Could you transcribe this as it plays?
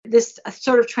this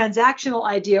sort of transactional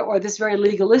idea or this very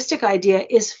legalistic idea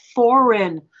is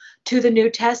foreign to the New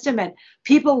Testament.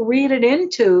 People read it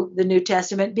into the New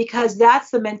Testament because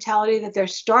that's the mentality that they're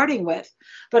starting with.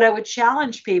 But I would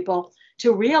challenge people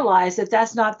to realize that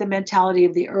that's not the mentality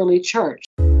of the early church.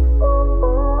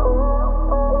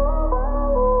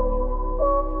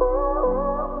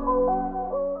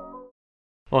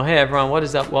 Well, hey everyone, what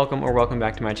is up? Welcome or welcome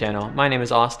back to my channel. My name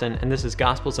is Austin, and this is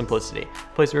Gospel Simplicity,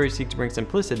 a place where we seek to bring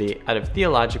simplicity out of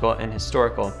theological and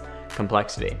historical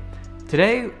complexity.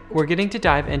 Today, we're getting to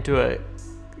dive into a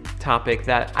topic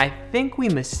that I think we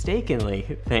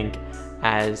mistakenly think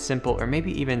as simple or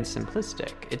maybe even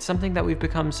simplistic. It's something that we've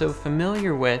become so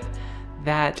familiar with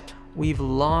that we've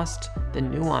lost the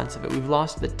nuance of it. We've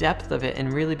lost the depth of it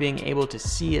and really being able to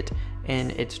see it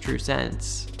in its true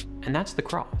sense. And that's the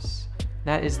cross.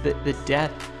 That is the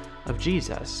death of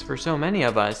Jesus. For so many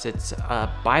of us, it's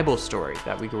a Bible story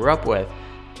that we grew up with.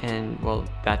 And, well,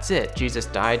 that's it. Jesus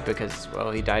died because,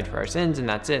 well, he died for our sins, and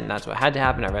that's it. And that's what had to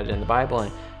happen. I read it in the Bible,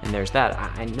 and there's that.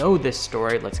 I know this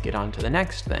story. Let's get on to the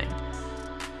next thing.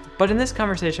 But in this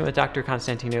conversation with Dr.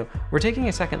 Constantinou, we're taking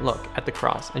a second look at the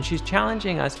cross, and she's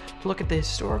challenging us to look at the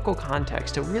historical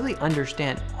context to really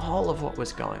understand all of what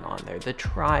was going on there, the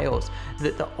trials,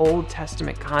 the Old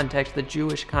Testament context, the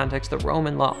Jewish context, the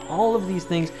Roman law, all of these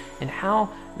things, and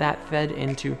how that fed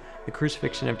into the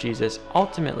crucifixion of Jesus,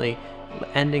 ultimately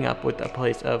ending up with a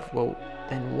place of, well,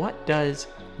 then what does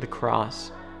the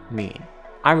cross mean?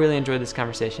 I really enjoyed this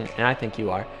conversation, and I think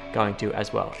you are going to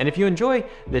as well. And if you enjoy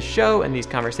this show and these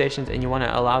conversations and you want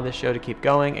to allow this show to keep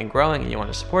going and growing and you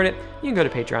want to support it, you can go to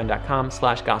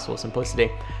patreon.com/gospelsimplicity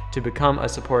to become a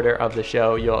supporter of the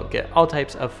show. You'll get all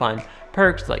types of fun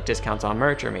perks like discounts on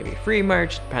merch or maybe free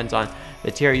merch, depends on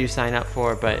the tier you sign up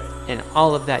for. But in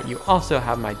all of that, you also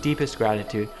have my deepest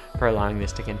gratitude for allowing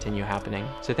this to continue happening.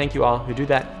 So thank you all who do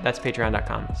that. That's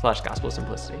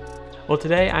patreon.com/gospelsimplicity. Well,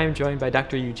 today I am joined by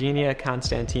Dr. Eugenia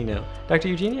Constantinou. Dr.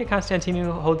 Eugenia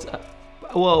Constantinou holds,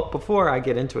 before I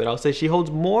get into it, I'll say she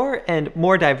holds more and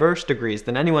more diverse degrees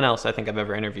than anyone else I think I've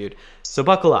ever interviewed. So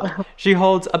buckle up. She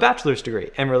holds a bachelor's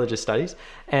degree in religious studies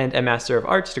and a Master of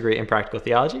Arts degree in practical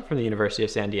theology from the University of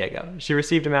San Diego. She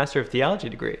received a Master of Theology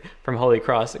degree from Holy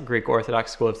Cross Greek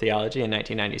Orthodox School of Theology in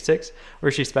 1996,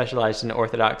 where she specialized in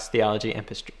Orthodox theology and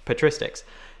patristics.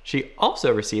 She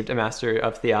also received a Master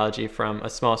of Theology from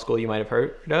a small school you might have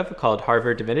heard of called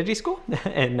Harvard Divinity School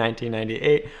in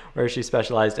 1998, where she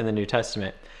specialized in the New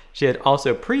Testament. She had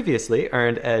also previously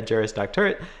earned a Juris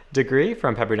Doctorate degree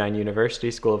from Pepperdine University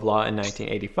School of Law in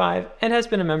 1985 and has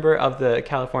been a member of the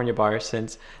California Bar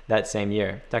since that same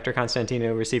year. Dr.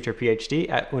 Constantinou received her PhD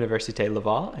at Université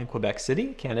Laval in Quebec City,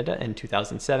 Canada in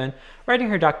 2007, writing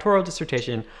her doctoral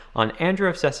dissertation on Andrew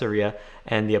of Caesarea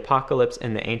and the Apocalypse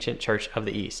in the Ancient Church of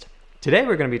the East. Today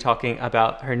we're going to be talking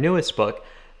about her newest book,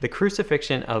 The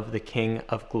Crucifixion of the King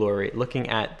of Glory, looking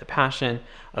at the passion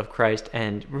of Christ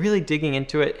and really digging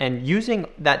into it and using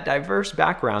that diverse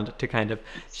background to kind of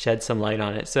shed some light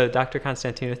on it. So Dr.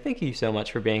 Constantinou, thank you so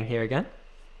much for being here again.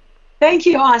 Thank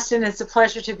you, Austin. It's a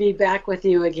pleasure to be back with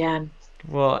you again.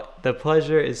 Well, the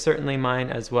pleasure is certainly mine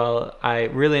as well. I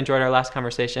really enjoyed our last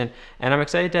conversation, and I'm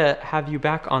excited to have you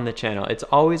back on the channel. It's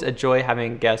always a joy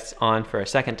having guests on for a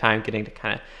second time, getting to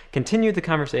kind of continue the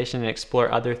conversation and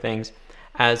explore other things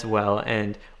as well.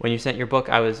 And when you sent your book,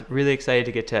 I was really excited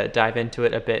to get to dive into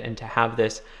it a bit and to have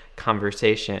this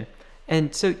conversation.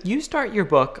 And so you start your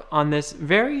book on this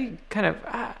very kind of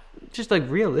just like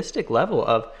realistic level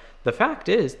of the fact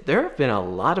is there have been a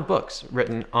lot of books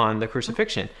written on the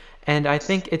crucifixion. And I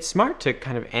think it's smart to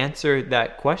kind of answer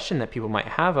that question that people might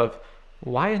have of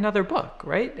why another book,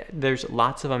 right? There's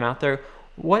lots of them out there.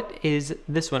 What is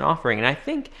this one offering? And I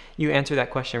think you answer that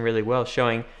question really well,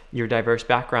 showing your diverse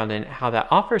background and how that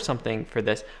offers something for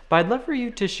this. But I'd love for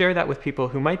you to share that with people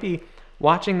who might be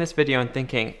watching this video and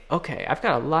thinking, okay, I've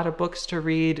got a lot of books to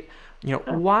read. You know,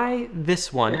 why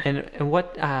this one? And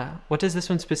what does this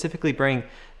one specifically bring?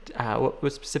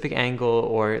 What specific angle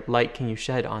or light can you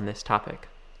shed on this topic?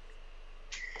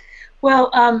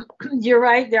 Well, you're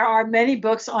right. There are many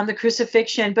books on the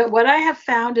crucifixion, but what I have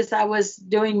found as I was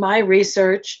doing my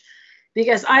research,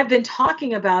 because I've been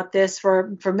talking about this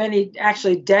for many,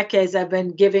 actually decades, I've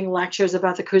been giving lectures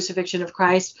about the crucifixion of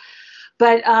Christ,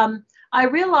 but I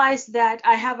realized that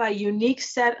I have a unique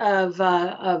set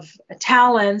of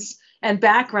talents and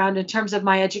background in terms of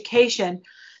my education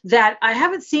that I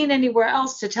haven't seen anywhere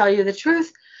else, to tell you the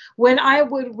truth. When I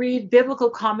would read biblical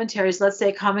commentaries, let's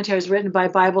say commentaries written by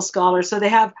Bible scholars, so they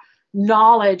have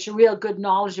knowledge, real good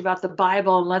knowledge about the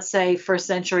Bible, and let's say first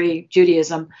century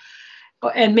Judaism,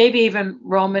 and maybe even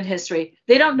Roman history.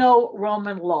 They don't know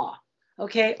Roman law.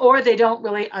 okay, or they don't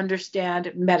really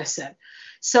understand medicine.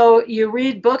 So you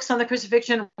read books on the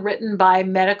crucifixion written by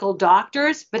medical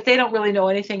doctors, but they don't really know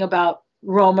anything about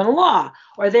Roman law,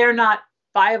 or they're not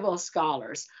Bible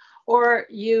scholars. Or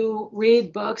you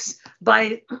read books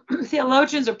by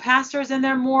theologians or pastors, and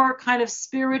they're more kind of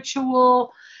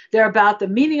spiritual. They're about the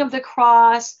meaning of the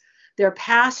cross. They're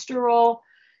pastoral.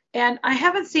 And I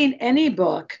haven't seen any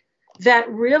book that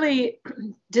really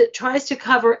tries to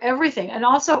cover everything. And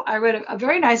also, I read a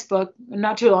very nice book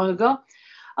not too long ago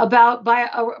by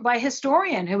a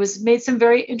historian who has made some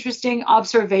very interesting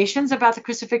observations about the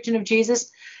crucifixion of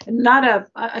Jesus. Not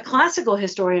a classical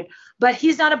historian, but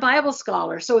he's not a Bible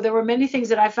scholar. So there were many things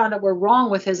that I found that were wrong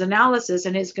with his analysis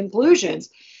and his conclusions.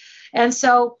 And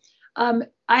so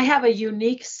I have a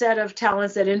unique set of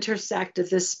talents that intersect at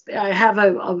this. I have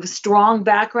a strong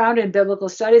background in biblical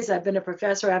studies. I've been a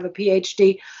professor. I have a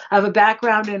PhD. I have a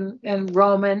background in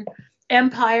Roman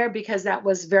Empire because that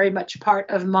was very much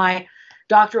part of my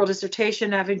doctoral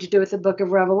dissertation having to do with the book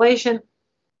of Revelation.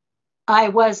 I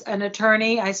was an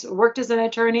attorney. I worked as an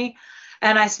attorney,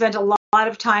 and I spent a lot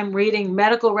of time reading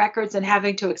medical records and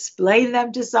having to explain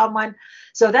them to someone.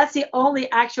 So that's the only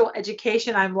actual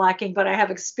education I'm lacking, but I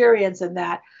have experience in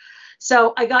that.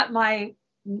 So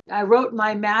I wrote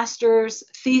my master's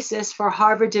thesis for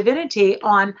Harvard Divinity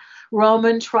on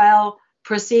Roman trial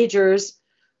procedures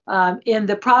in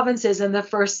the provinces in the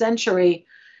first century,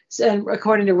 and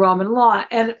according to Roman law.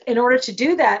 And in order to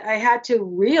do that, I had to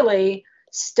really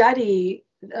study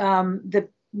the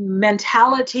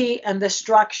mentality and the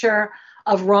structure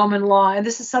of Roman law. And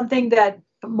this is something that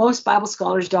most Bible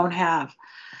scholars don't have.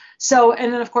 So,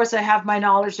 and then of course I have my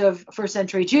knowledge of first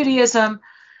century Judaism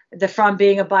from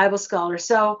being a Bible scholar.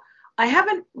 So I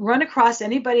haven't run across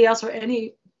anybody else or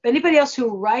anybody else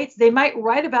who writes. They might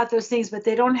write about those things, but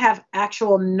they don't have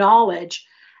actual knowledge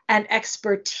and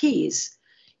expertise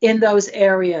in those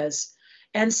areas.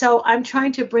 And so I'm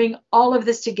trying to bring all of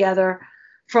this together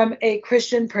from a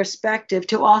Christian perspective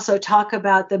to also talk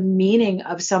about the meaning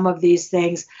of some of these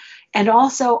things. And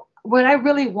also what I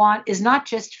really want is not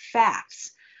just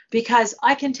facts, because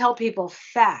I can tell people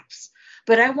facts,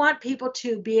 but I want people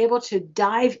to be able to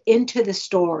dive into the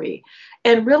story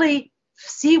and really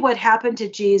see what happened to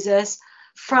Jesus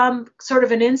from sort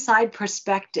of an inside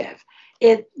perspective.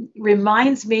 It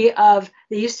reminds me of,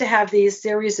 they used to have these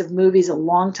series of movies a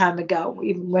long time ago,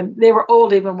 even when they were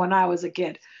old, even when I was a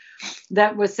kid,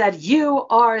 that was said, "You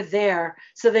are there."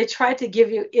 So they tried to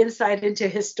give you insight into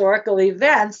historical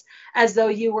events as though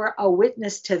you were a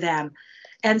witness to them.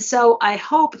 And so I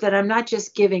hope that I'm not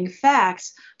just giving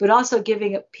facts, but also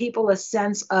giving people a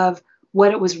sense of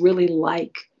what it was really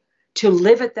like to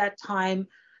live at that time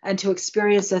and to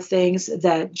experience the things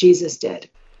that Jesus did.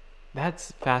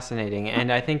 That's fascinating.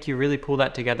 And I think you really pull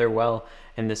that together well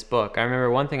in this book. I remember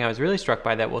one thing I was really struck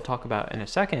by that we'll talk about in a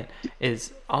second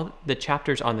is all the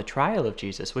chapters on the trial of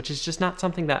Jesus, which is just not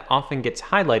something that often gets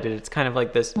highlighted. It's kind of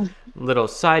like this little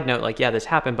side note, like, yeah, this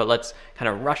happened, but let's kind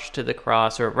of rush to the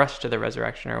cross or rush to the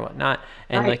resurrection or whatnot.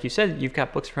 And like you said, you've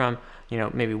got books from,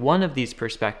 maybe one of these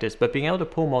perspectives, but being able to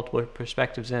pull multiple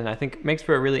perspectives in, I think makes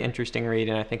for a really interesting read,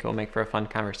 and I think it will make for a fun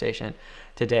conversation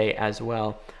today as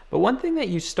well. But one thing that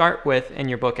you start with in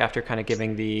your book after kind of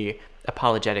giving the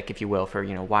apologetic, if you will, for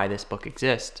why this book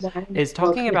exists, is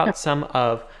talking about some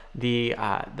of the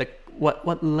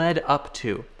what led up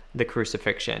to the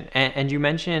crucifixion, and you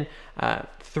mention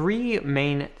three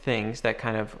main things that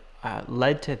kind of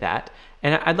led to that.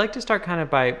 And I'd like to start kind of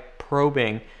by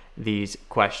probing these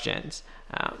questions.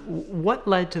 What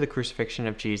led to the crucifixion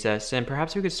of Jesus? And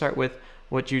perhaps we could start with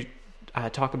what you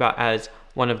talk about as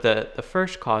one of the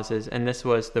first causes, and this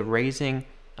was the raising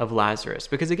of Lazarus.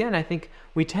 Because again, I think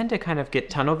we tend to kind of get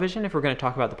tunnel vision if we're going to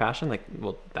talk about the Passion. Like,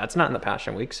 well, that's not in the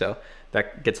Passion Week, so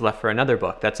that gets left for another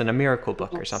book. That's in a miracle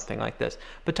book or something like this.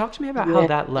 But talk to me about how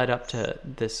that led up to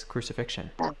this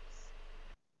crucifixion.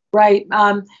 Right.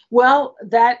 Well,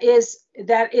 that is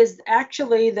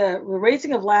actually the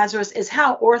raising of Lazarus is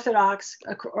how Orthodox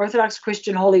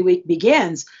Christian Holy Week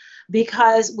begins,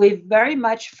 because we very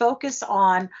much focus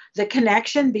on the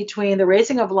connection between the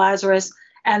raising of Lazarus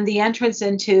and the entrance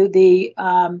into the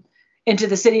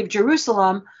city of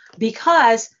Jerusalem,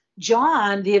 because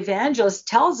John, the evangelist,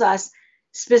 tells us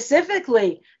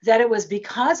specifically that it was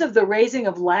because of the raising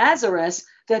of Lazarus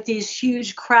that these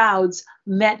huge crowds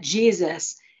met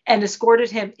Jesus and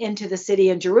escorted him into the city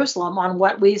in Jerusalem on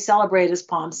what we celebrate as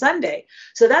Palm Sunday.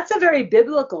 So that's a very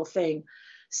biblical thing.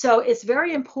 So it's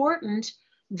very important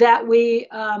that we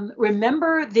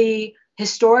remember the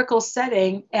historical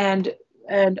setting and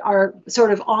are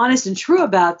sort of honest and true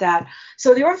about that.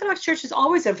 So the Orthodox Church has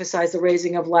always emphasized the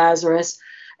raising of Lazarus.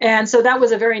 And so that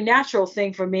was a very natural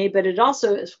thing for me, but it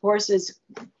also, of course, is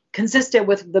consistent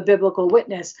with the biblical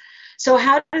witness. So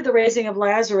how did the raising of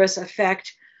Lazarus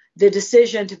affect the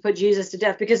decision to put Jesus to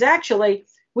death? Because actually,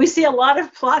 we see a lot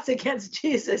of plots against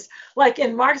Jesus. Like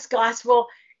in Mark's gospel,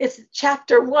 it's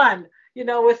chapter 1,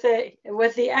 with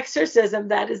the exorcism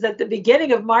that is at the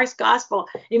beginning of Mark's gospel.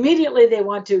 Immediately they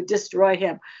want to destroy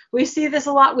him. We see this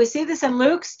a lot. We see this in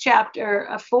Luke's chapter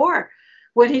 4,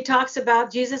 when he talks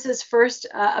about Jesus's first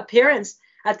appearance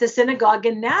at the synagogue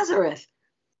in Nazareth.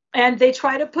 And they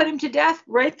try to put him to death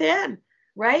right then,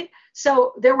 right?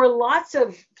 So there were lots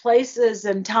of places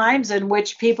and times in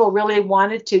which people really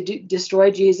wanted to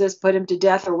destroy Jesus, put him to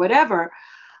death or whatever.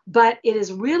 But it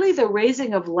is really the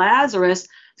raising of Lazarus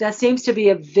that seems to be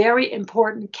a very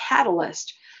important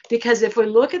catalyst. Because if we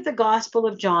look at the Gospel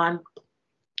of John,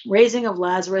 raising of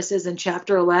Lazarus is in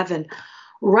chapter 11.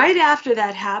 Right after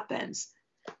that happens,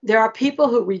 there are people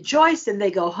who rejoice and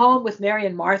they go home with Mary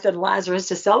and Martha and Lazarus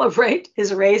to celebrate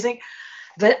his raising.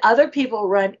 But other people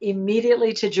run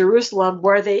immediately to Jerusalem,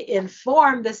 where they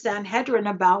inform the Sanhedrin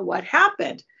about what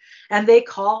happened. And they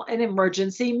call an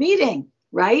emergency meeting,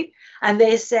 right? And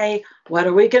they say, what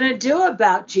are we going to do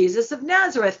about Jesus of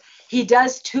Nazareth? He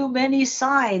does too many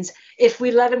signs. If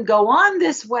we let him go on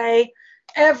this way,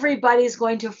 everybody's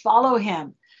going to follow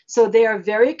him. So they are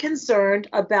very concerned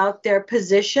about their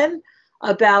position,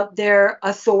 about their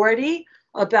authority,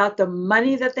 about the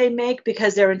money that they make,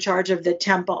 because they're in charge of the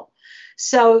temple.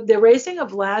 So the raising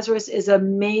of Lazarus is a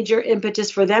major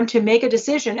impetus for them to make a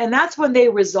decision. And that's when they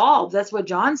resolve. That's what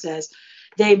John says.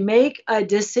 They make a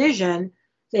decision.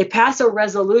 They pass a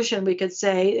resolution, we could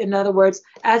say, in other words,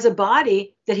 as a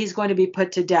body, that he's going to be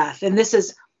put to death. And this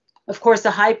is, of course,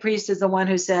 the high priest is the one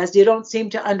who says, you don't seem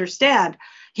to understand.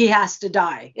 He has to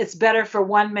die. It's better for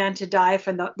one man to die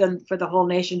than for the whole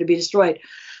nation to be destroyed.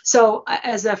 So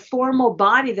as a formal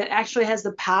body that actually has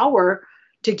the power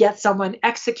to get someone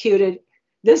executed,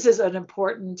 this is an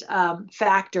important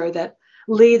factor that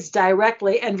leads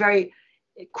directly and very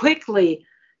quickly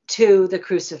to the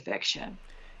crucifixion.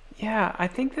 Yeah, I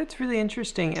think that's really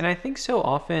interesting. And I think so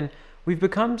often we've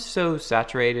become so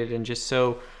saturated and just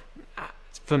so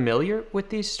familiar with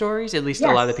these stories, at least yes.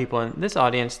 A lot of the people in this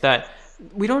audience, that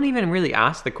we don't even really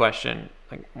ask the question,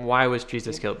 like, why was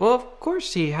Jesus killed? Well, of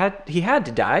course he had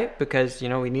to die because,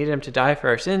 we needed him to die for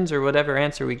our sins, or whatever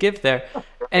answer we give there.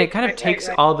 And it kind of takes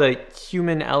all the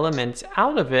human elements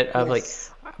out of it of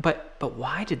yes. But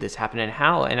why did this happen and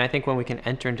how? And I think when we can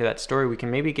enter into that story, we can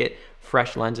maybe get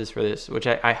fresh lenses for this, which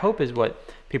I hope is what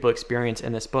people experience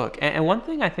in this book. And one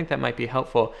thing I think that might be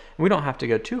helpful, and we don't have to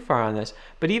go too far on this,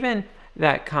 but even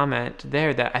that comment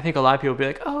there, that I think a lot of people will be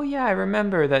like, oh yeah, I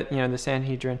remember that, the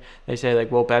Sanhedrin, they say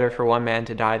like, well, better for one man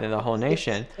to die than the whole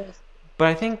nation. But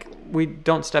I think we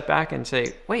don't step back and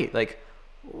say, wait, like,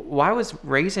 why was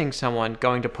raising someone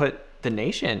going to put the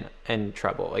nation in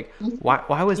trouble? Like,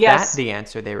 why was yes. that the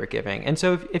answer they were giving? And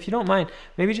so if you don't mind,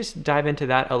 maybe just dive into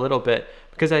that a little bit,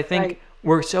 because I think right.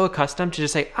 we're so accustomed to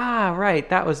just say, right,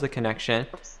 that was the connection.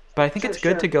 But I think it's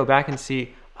good to go back and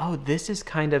see, oh, this is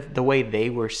kind of the way they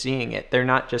were seeing it. They're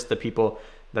not just the people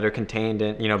that are contained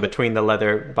in, between the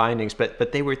leather bindings,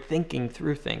 but they were thinking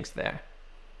through things there.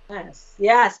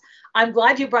 Yes. I'm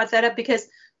glad you brought that up, because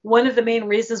one of the main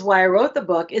reasons why I wrote the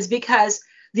book is because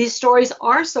these stories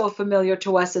are so familiar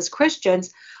to us as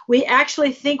Christians. We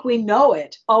actually think we know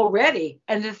it already.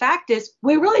 And the fact is,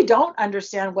 we really don't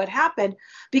understand what happened,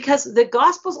 because the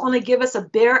Gospels only give us a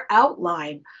bare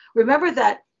outline. Remember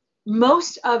that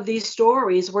most of these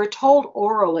stories were told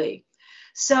orally.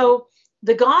 So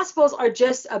the Gospels are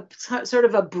just a sort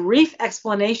of a brief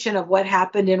explanation of what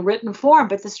happened in written form.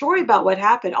 But the story about what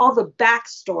happened, all the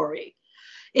backstory,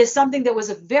 is something that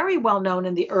was very well known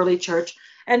in the early church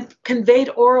and conveyed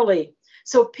orally.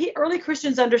 So early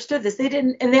Christians understood this. They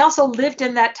didn't, and they also lived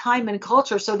in that time and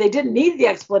culture, so they didn't need the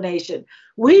explanation.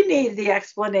 We need the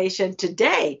explanation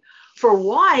today for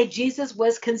why Jesus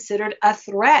was considered a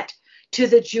threat to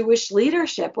the Jewish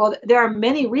leadership. Well, there are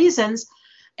many reasons,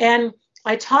 and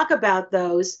I talk about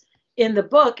those in the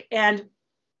book. And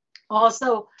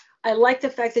also, I like the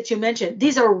fact that you mentioned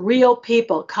these are real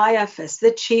people. Caiaphas,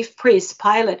 the chief priest,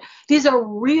 Pilate, these are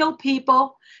real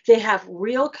people. They have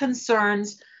real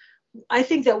concerns. I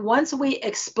think that once we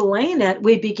explain it,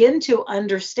 we begin to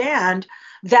understand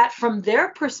that from their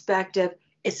perspective,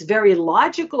 it's very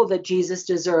logical that Jesus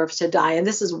deserves to die, and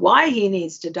this is why he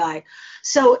needs to die.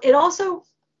 So it also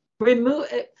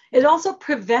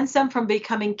prevents them from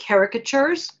becoming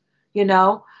caricatures.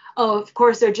 Of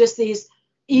course, they're just these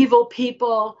evil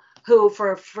people who,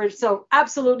 for so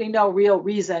absolutely no real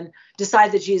reason,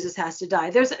 decide that Jesus has to die.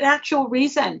 There's an actual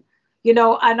reason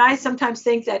And I sometimes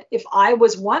think that if I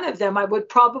was one of them, I would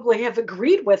probably have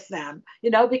agreed with them,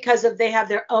 because they have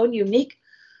their own unique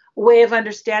way of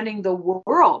understanding the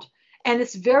world. And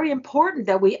it's very important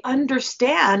that we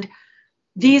understand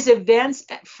these events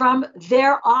from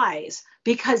their eyes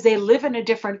because they live in a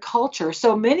different culture.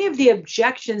 So many of the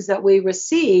objections that we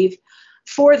receive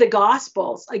for the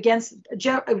Gospels, against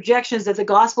objections that the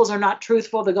Gospels are not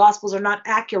truthful, the Gospels are not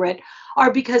accurate,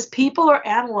 are because people are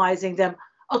analyzing them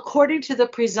according to the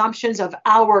presumptions of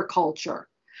our culture.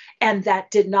 And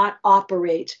that did not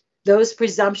operate. Those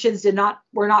presumptions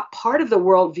were not part of the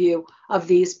worldview of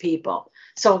these people.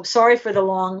 So I'm sorry for the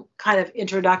long kind of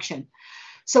introduction.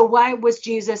 So why was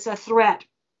Jesus a threat?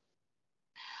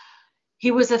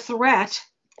 He was a threat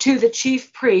to the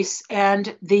chief priests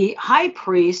and the high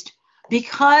priest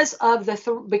because of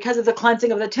the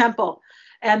cleansing of the temple.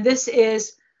 And this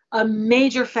is a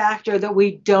major factor that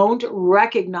we don't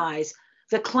recognize.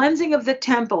 The cleansing of the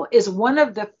temple is one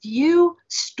of the few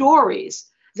stories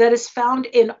that is found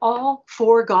in all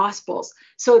four Gospels.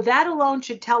 So that alone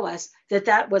should tell us that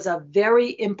that was a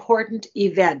very important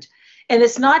event. And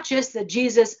it's not just that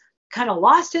Jesus kind of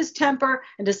lost his temper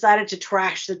and decided to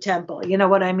trash the temple. You know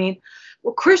what I mean?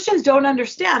 Well, Christians don't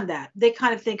understand that. They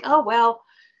kind of think, oh, well,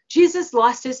 Jesus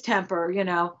lost his temper.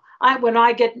 When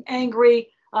I get angry,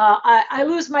 I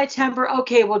lose my temper.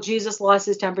 Okay, well, Jesus lost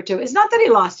his temper too. It's not that he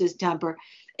lost his temper.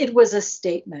 It was a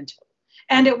statement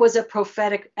and it was a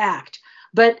prophetic act.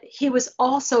 But he was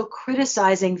also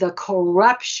criticizing the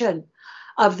corruption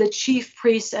of the chief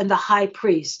priests and the high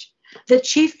priest. The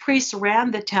chief priests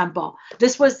ran the temple.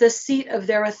 This was the seat of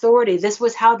their authority. This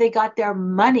was how they got their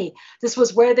money. This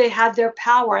was where they had their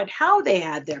power and how they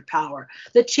had their power.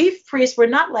 The chief priests were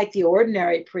not like the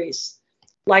ordinary priests,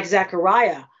 like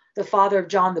Zechariah, the father of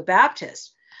John the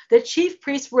Baptist. The chief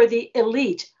priests were the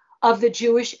elite of the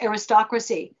Jewish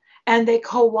aristocracy, and they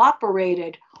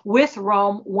cooperated with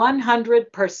Rome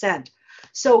 100%.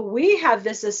 So we have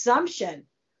this assumption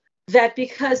that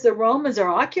because the Romans are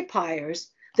occupiers,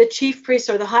 the chief priests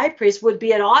or the high priest would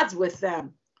be at odds with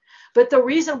them. But the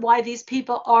reason why these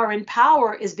people are in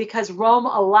power is because Rome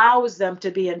allows them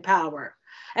to be in power.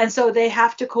 And so they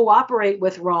have to cooperate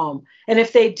with Rome. And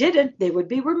if they didn't, they would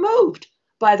be removed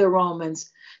by the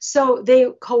Romans. So they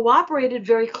cooperated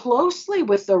very closely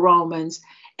with the Romans.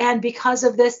 And because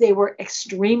of this, they were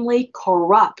extremely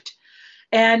corrupt.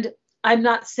 And I'm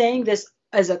not saying this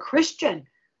as a Christian.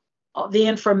 The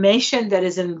information that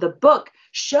is in the book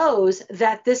shows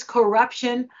that this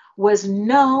corruption was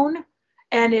known,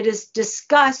 and it is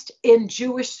discussed in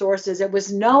Jewish sources. It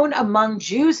was known among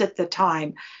Jews at the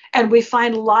time. And we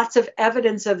find lots of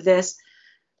evidence of this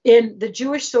in the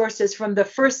Jewish sources from the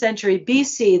 1st century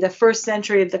BC, the 1st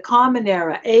century of the Common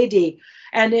Era, AD.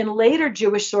 And in later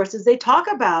Jewish sources, they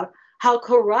talk about how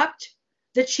corrupt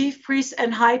the chief priests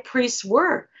and high priests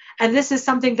were. And this is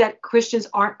something that Christians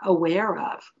aren't aware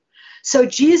of. So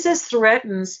Jesus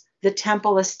threatens the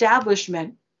temple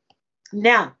establishment.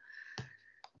 Now,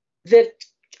 the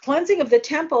cleansing of the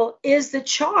temple is the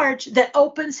charge that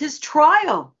opens his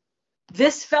trial.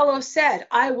 This fellow said,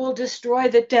 I will destroy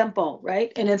the temple,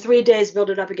 right? And in 3 days,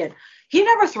 build it up again. He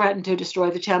never threatened to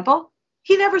destroy the temple.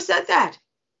 He never said that.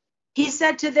 He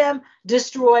said to them,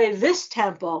 destroy this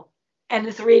temple, and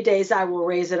in 3 days, I will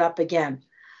raise it up again.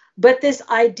 But this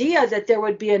idea that there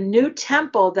would be a new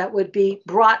temple that would be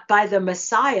brought by the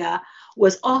Messiah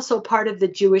was also part of the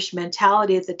Jewish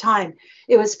mentality at the time.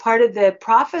 It was part of the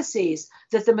prophecies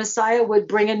that the Messiah would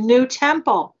bring a new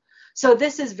temple. So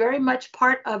this is very much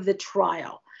part of the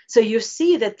trial. So you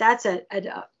see that that's a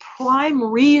prime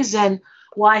reason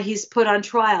why he's put on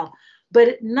trial.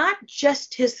 But not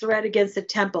just his threat against the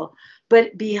temple,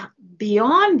 but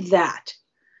beyond that,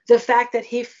 the fact that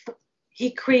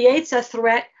he creates a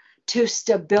threat to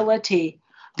stability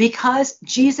because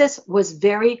Jesus was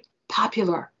very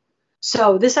popular.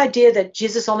 So this idea that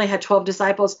Jesus only had 12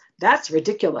 disciples, that's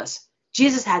ridiculous.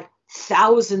 Jesus had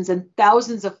thousands and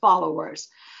thousands of followers.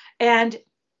 And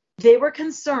they were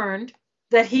concerned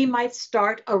that he might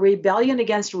start a rebellion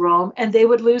against Rome and they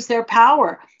would lose their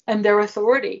power and their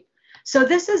authority. So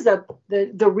this is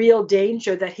the real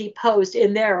danger that he posed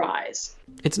in their eyes.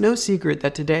 It's no secret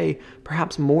that today,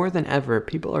 perhaps more than ever,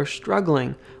 people are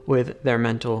struggling with their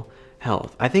mental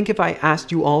health. I think if I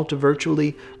asked you all to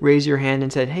virtually raise your hand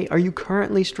and said, hey, are you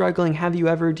currently struggling?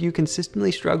 Do you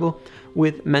consistently struggle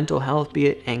with mental health, be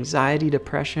it anxiety,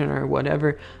 depression, or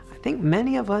whatever? I think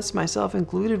many of us, myself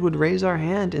included, would raise our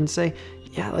hand and say,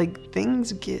 yeah, like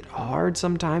things get hard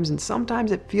sometimes, and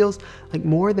sometimes it feels like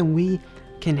more than we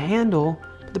can handle.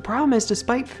 But the problem is,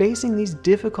 despite facing these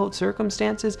difficult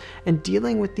circumstances and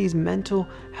dealing with these mental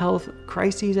health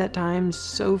crises at times,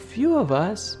 so few of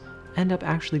us end up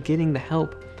actually getting the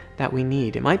help that we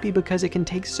need. It might be because it can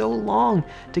take so long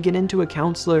to get into a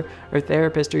counselor or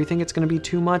therapist, or you think it's going to be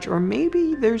too much, or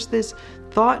maybe there's this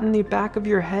thought in the back of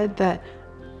your head that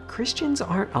Christians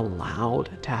aren't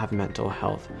allowed to have mental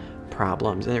health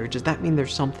problems. And does that mean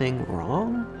there's something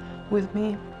wrong with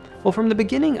me? Well, from the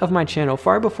beginning of my channel,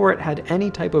 far before it had any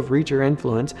type of reach or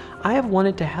influence, I have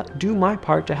wanted to do my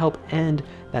part to help end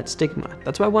that stigma.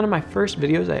 That's why one of my first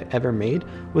videos I ever made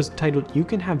was titled, "You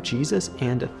Can Have Jesus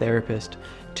and a Therapist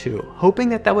Too," hoping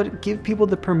that would give people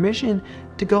the permission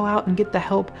to go out and get the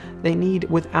help they need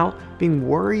without being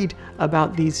worried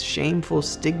about these shameful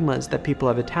stigmas that people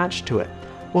have attached to it.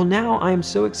 Well, now I am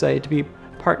so excited to be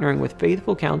partnering with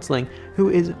Faithful Counseling,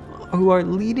 who are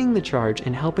leading the charge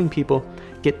in helping people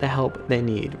get the help they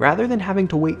need. Rather than having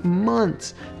to wait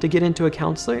months to get into a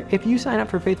counselor, if you sign up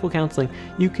for Faithful Counseling,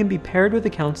 you can be paired with a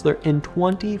counselor in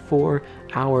 24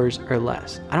 hours or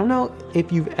less. I don't know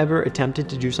if you've ever attempted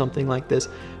to do something like this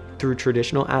through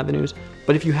traditional avenues,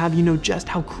 but if you have, you know just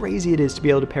how crazy it is to be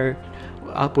able to pair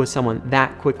up with someone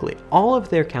that quickly. All of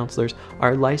their counselors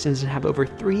are licensed and have over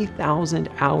 3,000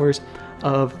 hours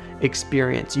of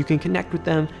experience. You can connect with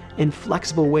them in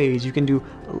flexible ways. You can do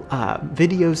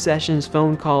video sessions,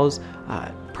 phone calls,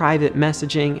 private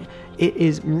messaging. It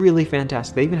is really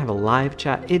fantastic. They even have a live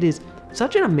chat. It is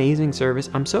such an amazing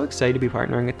service. I'm so excited to be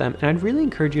partnering with them, and I'd really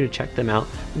encourage you to check them out.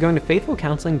 You're going to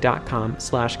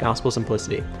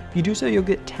faithfulcounseling.com/gospelsimplicity. If you do so, you'll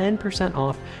get 10%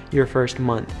 off your first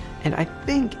month, and I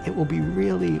think it will be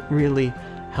really, really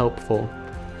helpful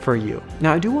for you.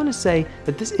 Now, I do want to say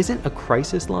that this isn't a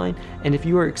crisis line, and if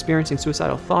you are experiencing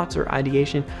suicidal thoughts or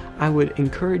ideation, I would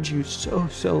encourage you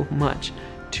so much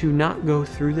to not go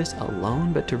through this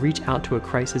alone, but to reach out to a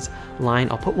crisis line.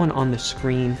 I'll put one on the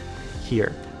screen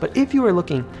here. But if you are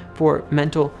looking for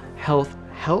mental health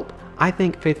help, I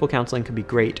think Faithful Counseling could be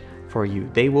great for you.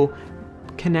 They will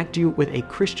connect you with a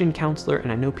Christian counselor,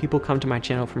 and I know people come to my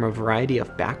channel from a variety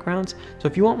of backgrounds. So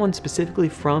if you want one specifically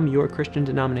from your Christian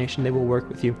denomination, they will work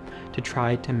with you to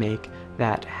try to make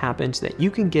that happen so that you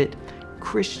can get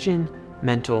Christian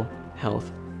mental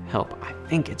health help. I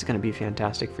think it's going to be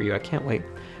fantastic for you. I can't wait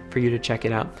for you to check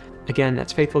it out. Again,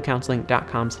 that's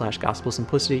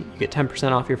faithfulcounseling.com/gospelsimplicity. You get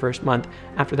 10% off your first month.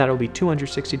 After that, it'll be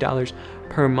 $260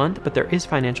 per month, but there is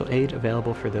financial aid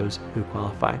available for those who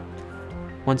qualify.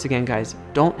 Once again, guys,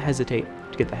 don't hesitate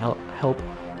to get the help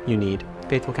you need.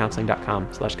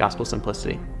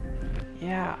 faithfulcounseling.com/gospelsimplicity.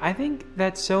 Yeah, I think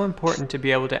that's so important to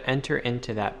be able to enter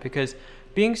into that, because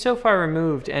being so far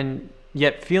removed and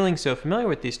yet feeling so familiar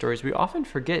with these stories, we often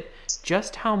forget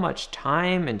just how much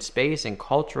time and space and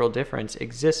cultural difference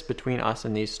exists between us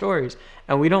and these stories.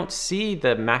 And we don't see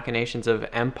the machinations of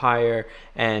empire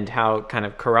and how kind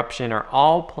of corruption are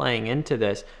all playing into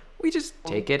this. We just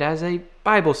take it as a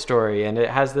Bible story, and it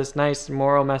has this nice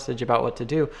moral message about what to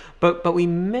do. But we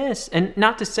miss, and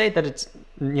not to say that it's,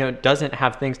 doesn't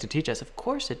have things to teach us. Of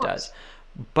course it does.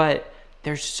 But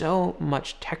there's so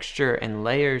much texture and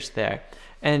layers there.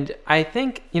 And I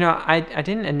think, I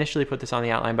didn't initially put this on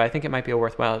the outline, but I think it might be a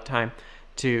worthwhile time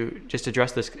to just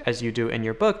address this as you do in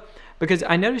your book, because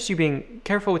I noticed you being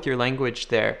careful with your language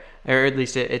there, or at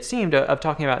least it seemed, of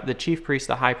talking about the chief priest,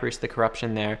 the high priest, the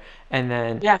corruption there, and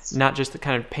then not just the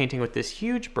kind of painting with this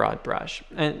huge broad brush.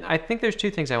 And I think there's two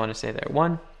things I want to say there.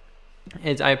 One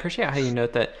is I appreciate how you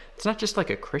note that it's not just like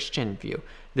a Christian view.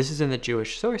 This is in the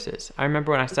Jewish sources. I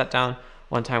remember when I sat down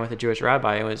one time with a Jewish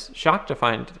rabbi, I was shocked to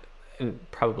find, and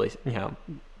probably,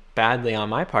 badly on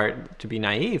my part to be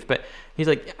naive, but he's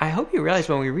like, I hope you realize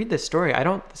when we read this story, I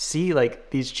don't see like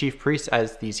these chief priests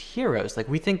as these heroes. Like,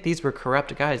 we think these were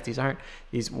corrupt guys. These aren't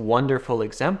these wonderful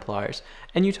exemplars.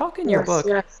 And you talk in your book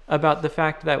about the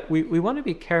fact that we want to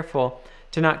be careful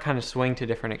to not kind of swing to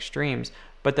different extremes,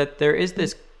 but that there is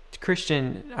this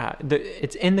Christian,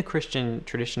 it's in the Christian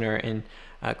tradition or in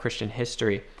Christian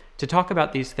history to talk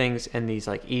about these things and these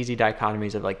like easy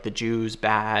dichotomies of like the Jews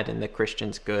bad and the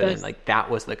Christians good, and like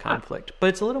that was the conflict. But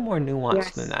it's a little more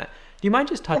nuanced than that. Do you mind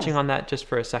just touching on that just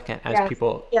for a second as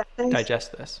people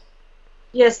digest this?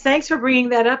 Yes, thanks for bringing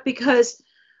that up, because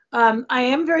I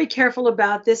am very careful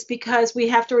about this, because we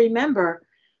have to remember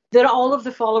that all of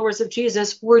the followers of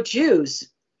Jesus were Jews.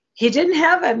 He didn't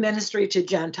have a ministry to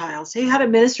Gentiles. He had a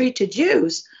ministry to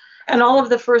Jews, and all of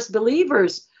the first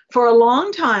believers for a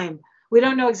long time. We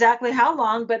don't know exactly how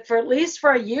long, but for at least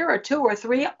for a year or two or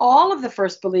three, all of the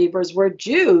first believers were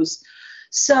Jews.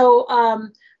 So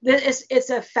It's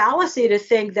a fallacy to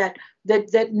think that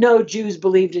no Jews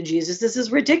believed in Jesus. This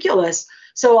is ridiculous.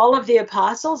 So all of the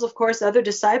apostles, of course, other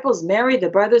disciples, Mary, the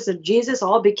brothers of Jesus,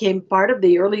 all became part of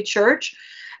the early church.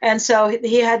 And so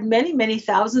he had many, many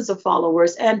thousands of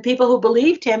followers and people who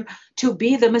believed him to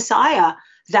be the Messiah.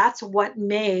 That's what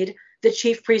made the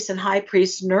chief priests and high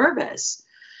priests nervous.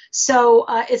 So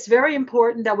it's very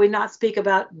important that we not speak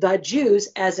about the Jews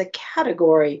as a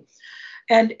category.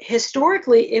 And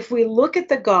historically, if we look at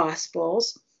the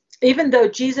Gospels, even though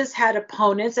Jesus had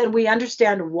opponents, and we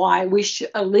understand why, we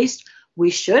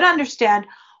should understand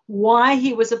why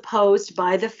he was opposed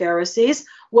by the Pharisees.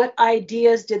 What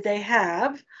ideas did they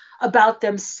have about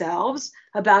themselves,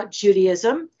 about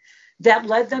Judaism, that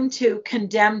led them to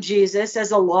condemn Jesus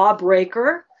as a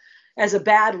lawbreaker, as a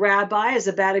bad rabbi, as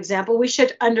a bad example? We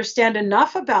should understand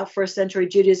enough about first century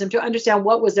Judaism to understand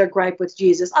what was their gripe with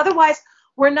Jesus. Otherwise,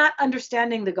 we're not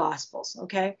understanding the Gospels,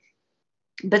 okay?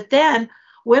 But then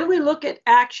when we look at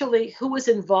actually who was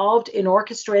involved in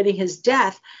orchestrating his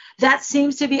death, that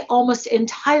seems to be almost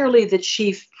entirely the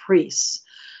chief priests.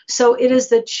 So it is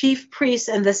the chief priests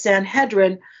and the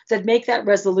Sanhedrin that make that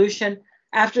resolution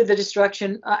after the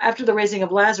destruction, after the raising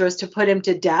of Lazarus, to put him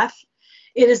to death.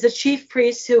 It is the chief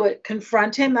priests who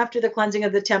confront him after the cleansing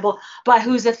of the temple. By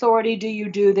whose authority do you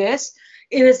do this?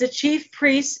 It is the chief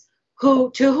priests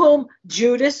to whom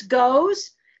Judas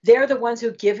goes. They're the ones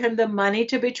who give him the money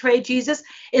to betray Jesus.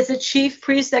 It's the chief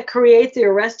priests that create the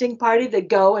arresting party that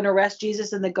go and arrest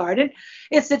Jesus in the garden.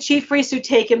 It's the chief priests who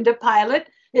take him to Pilate.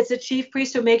 It's the chief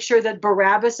priests who make sure that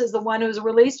Barabbas is the one who's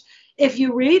released. If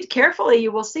you read carefully,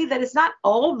 you will see that it's not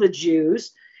all the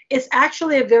Jews. It's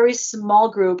actually a very small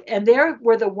group, and they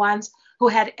were the ones who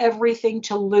had everything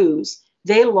to lose.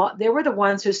 They were the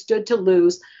ones who stood to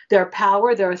lose their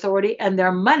power, their authority, and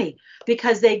their money,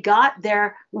 because they got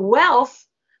their wealth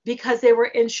because they were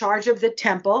in charge of the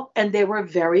temple and they were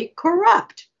very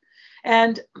corrupt.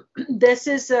 And this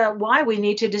is why we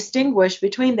need to distinguish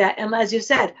between that. And as you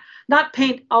said, not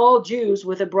paint all Jews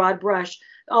with a broad brush.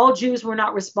 All Jews were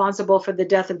not responsible for the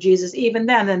death of Jesus even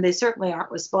then, and they certainly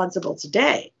aren't responsible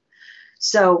today.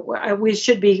 So we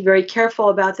should be very careful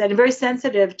about that and very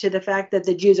sensitive to the fact that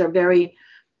the Jews are very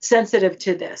sensitive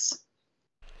to this.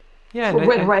 Yeah,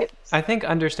 right. I think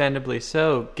understandably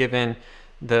so, given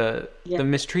the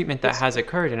mistreatment that has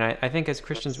occurred. And I think as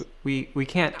Christians, we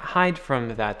can't hide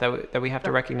from that we have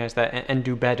to recognize that and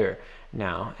do better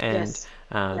now, and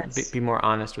be more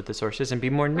honest with the sources and be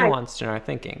more nuanced in our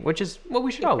thinking, which is what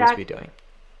we should always be doing.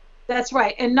 That's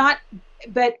right.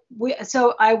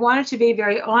 So I wanted to be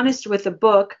very honest with the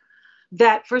book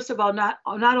that, first of all, not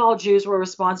all Jews were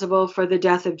responsible for the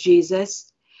death of Jesus.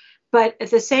 But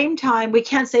at the same time, we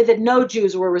can't say that no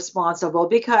Jews were responsible,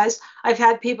 because I've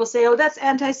had people say, oh, that's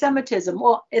anti-Semitism.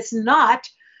 Well, it's not.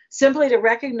 Simply to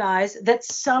recognize that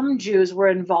some Jews were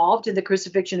involved in the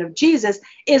crucifixion of Jesus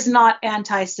is not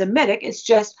anti-Semitic. It's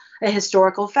just a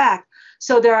historical fact.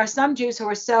 So there are some Jews who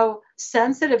are so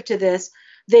sensitive to this,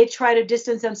 they try to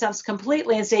distance themselves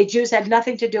completely and say Jews had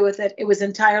nothing to do with it. It was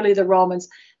entirely the Romans.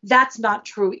 That's not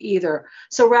true either.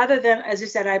 So rather than, as you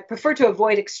said, I prefer to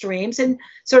avoid extremes and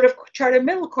sort of chart a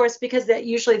middle course, because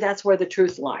usually that's where the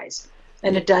truth lies.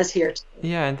 And it does here.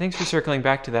 Yeah, and thanks for circling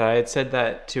back to that. I had said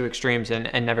that to extremes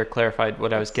and never clarified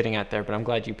what I was getting at there, but I'm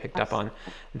glad you picked up on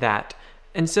that.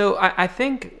 And so I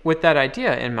think with that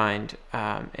idea in mind,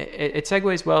 it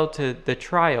segues well to the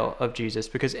trial of Jesus,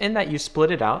 because in that you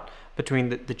split it out between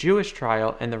the Jewish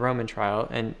trial and the Roman trial,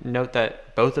 and note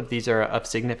that both of these are of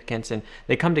significance, and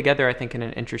they come together, I think, in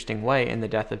an interesting way in the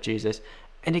death of Jesus.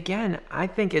 And again, I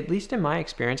think, at least in my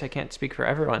experience, I can't speak for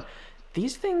everyone,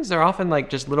 these things are often like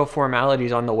just little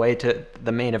formalities on the way to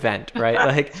the main event, right?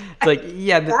 Like, it's like,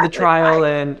 yeah, the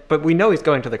trial, but we know he's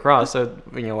going to the cross, so,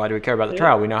 why do we care about the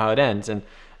trial? We know how it ends. And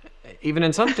even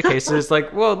in some cases,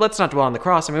 like, well, let's not dwell on the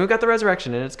cross. I mean, we've got the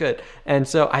resurrection and it's good. And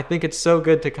so I think it's so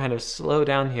good to kind of slow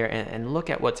down here and look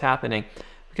at what's happening.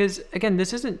 Because, again,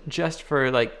 this isn't just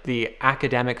for, like, the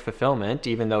academic fulfillment,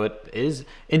 even though it is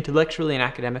intellectually and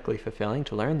academically fulfilling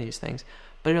to learn these things,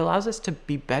 but it allows us to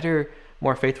be better,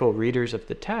 more faithful readers of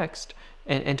the text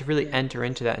and to really enter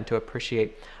into that and to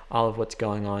appreciate all of what's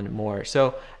going on more.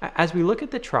 So as we look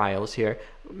at the trials here,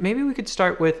 maybe we could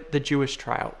start with the Jewish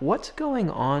trial. What's going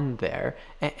on there,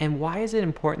 and why is it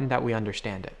important that we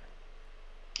understand it?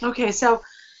 Okay, so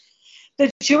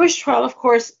the Jewish trial, of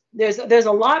course, there's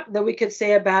a lot that we could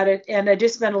say about it, and I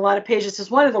just spent a lot of pages.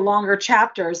 It's one of the longer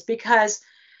chapters, because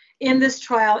in this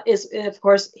trial is, of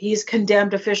course, he's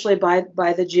condemned officially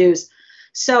by the Jews.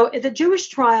 So at the Jewish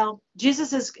trial,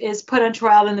 Jesus is put on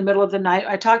trial in the middle of the night.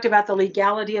 I talked about the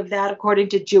legality of that according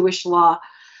to Jewish law.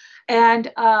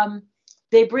 And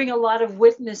They bring a lot of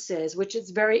witnesses, which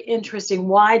is very interesting.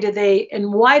 Why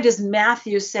does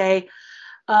Matthew say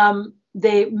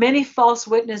many false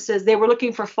witnesses? They were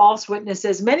looking for false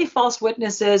witnesses, many false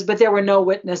witnesses, but there were no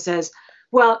witnesses.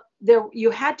 Well,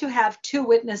 you had to have two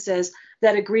witnesses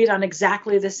that agreed on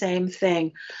exactly the same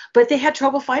thing, but they had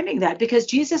trouble finding that because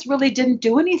Jesus really didn't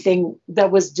do anything that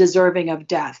was deserving of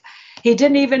death. He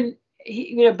didn't even,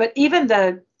 but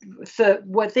even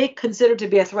what they considered to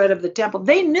be a threat of the temple,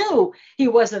 they knew he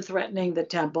wasn't threatening the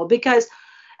temple, because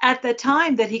at the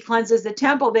time that he cleanses the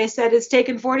temple, they said it's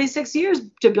taken 46 years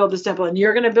to build this temple and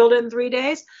you're going to build it in 3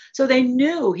 days. So they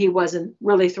knew he wasn't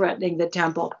really threatening the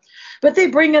temple. But they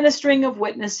bring in a string of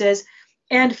witnesses.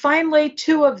 And finally,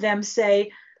 two of them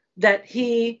say that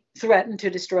he threatened to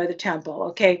destroy the temple.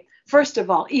 Okay, first of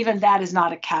all, even that is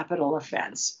not a capital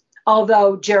offense.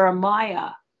 Although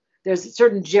there's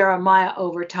certain Jeremiah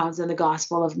overtones in the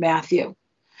Gospel of Matthew.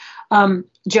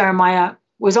 Jeremiah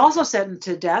was also sentenced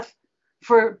to death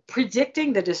for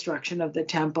predicting the destruction of the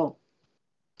temple.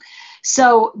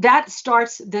 So that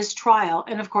starts this trial.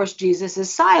 And of course, Jesus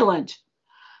is silent.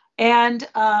 And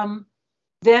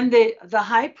then the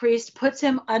high priest puts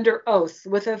him under oath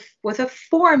with a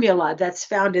formula that's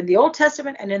found in the Old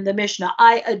Testament and in the Mishnah.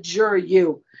 I adjure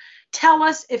you. Tell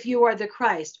us if you are the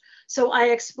Christ. So I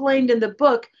explained in the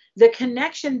book the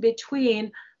connection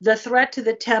between the threat to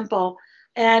the temple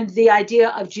and the idea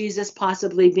of Jesus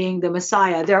possibly being the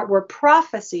Messiah. There were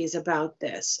prophecies about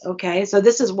this, okay? So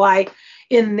this is why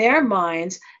in their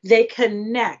minds they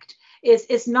connect.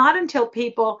 It's not until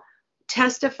people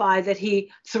testify that he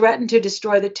threatened to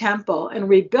destroy the temple and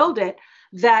rebuild it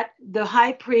that the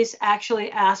high priest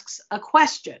actually asks a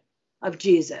question of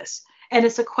Jesus. And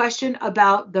it's a question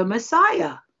about the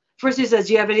Messiah. First he says,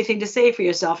 do you have anything to say for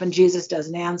yourself? And Jesus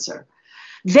doesn't answer.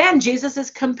 Then Jesus is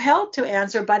compelled to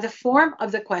answer by the form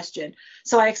of the question.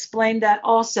 So I explained that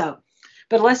also.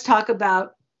 But let's talk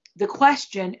about the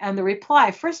question and the reply.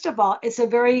 First of all, it's a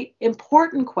very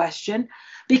important question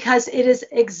because it is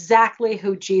exactly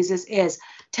who Jesus is.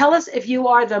 Tell us if you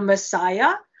are the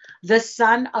Messiah, the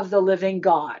Son of the living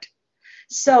God.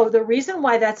 So the reason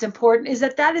why that's important is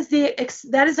that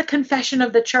is a confession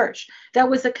of the church. That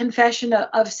was a confession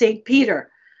of St. Peter.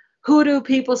 Who do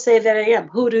people say that I am?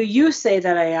 Who do you say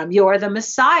that I am? You are the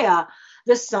Messiah,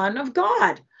 the Son of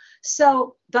God.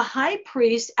 So the high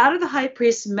priest, out of the high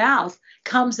priest's mouth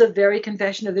comes the very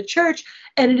confession of the church,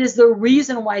 and it is the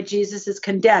reason why Jesus is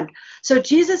condemned. So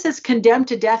Jesus is condemned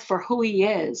to death for who he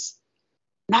is,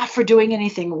 not for doing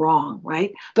anything wrong,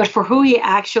 right? But for who he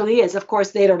actually is. Of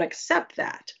course, they don't accept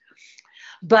that.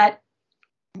 But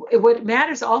what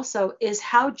matters also is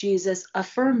how Jesus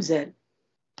affirms it.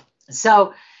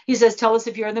 So he says, tell us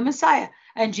if you're the Messiah.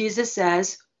 And Jesus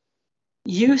says,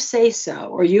 you say so,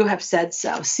 or you have said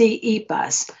so. Si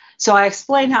ipas. So I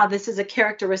explain how this is a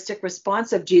characteristic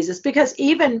response of Jesus, because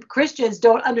even Christians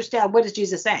don't understand, what is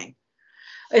Jesus saying?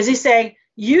 Is he saying,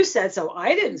 you said so,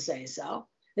 I didn't say so?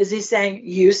 Is he saying,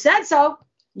 you said so,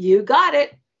 you got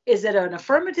it? Is it an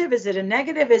affirmative? Is it a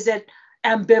negative? Is it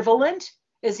ambivalent?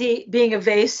 Is he being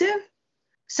evasive?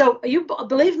 So you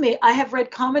believe me, I have read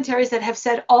commentaries that have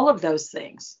said all of those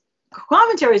things.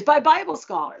 Commentaries by Bible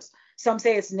scholars. Some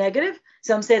say it's negative,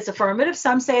 some say it's affirmative,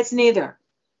 some say it's neither.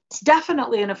 It's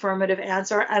definitely an affirmative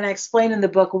answer, and I explain in the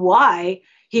book why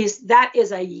that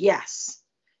is a yes.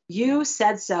 You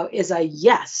said so is a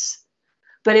yes.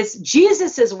 But it's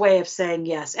Jesus's way of saying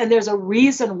yes, and there's a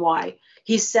reason why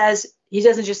he says, he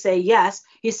doesn't just say yes,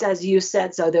 he says you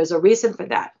said so. There's a reason for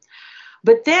that.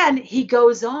 But then he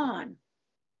goes on,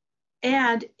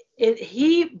 and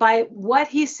by what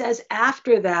he says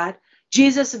after that,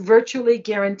 Jesus virtually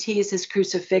guarantees his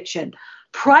crucifixion.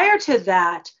 Prior to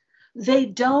that, they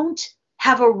don't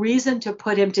have a reason to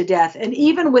put him to death. And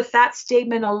even with that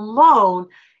statement alone,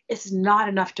 it's not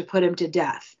enough to put him to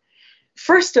death.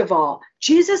 First of all,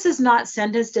 Jesus is not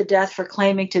sentenced to death for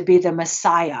claiming to be the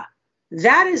Messiah.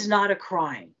 That is not a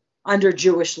crime under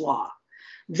Jewish law.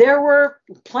 There were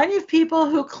plenty of people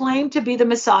who claimed to be the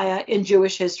Messiah in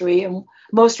Jewish history, and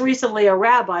most recently a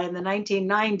rabbi in the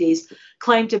 1990s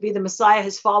claimed to be the Messiah.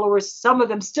 His followers, some of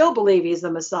them still believe he's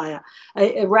the Messiah.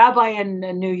 A rabbi in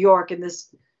New York in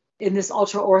this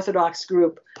ultra-Orthodox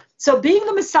group. So being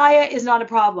the Messiah is not a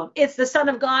problem. It's the Son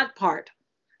of God part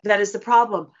that is the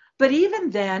problem. But even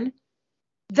then,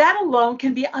 that alone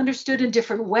can be understood in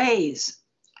different ways,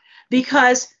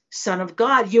 because Son of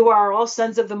God, you are all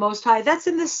sons of the Most High. That's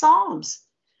in the Psalms.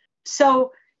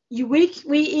 So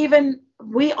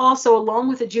we also, along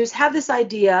with the Jews, have this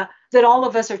idea that all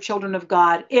of us are children of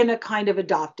God in a kind of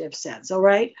adoptive sense, all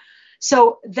right?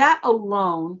 So that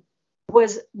alone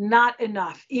was not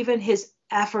enough. Even his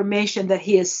affirmation that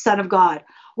he is Son of God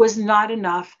was not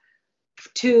enough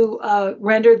to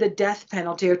render the death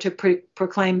penalty, or to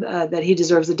proclaim that he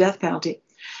deserves the death penalty.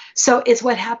 So it's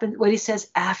what happened, what he says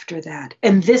after that.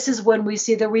 And this is when we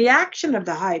see the reaction of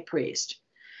the high priest.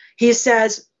 He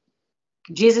says,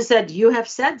 Jesus said, "You have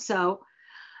said so.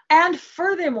 And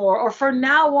furthermore, or from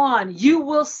now on, you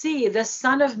will see the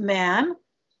Son of Man,"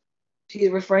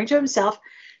 he's referring to himself,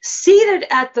 "seated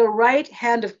at the right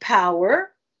hand of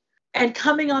power and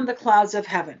coming on the clouds of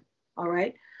heaven." All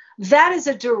right. That is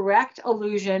a direct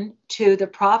allusion to the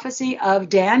prophecy of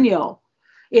Daniel,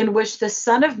 in which the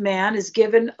Son of Man is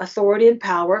given authority and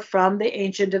power from the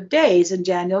Ancient of Days in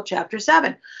Daniel chapter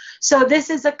 7. So this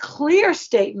is a clear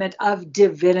statement of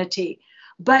divinity.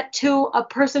 But to a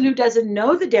person who doesn't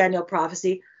know the Daniel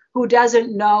prophecy, who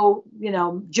doesn't know,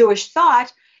 Jewish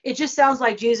thought, it just sounds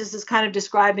like Jesus is kind of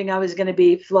describing I was going to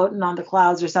be floating on the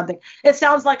clouds or something. It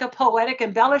sounds like a poetic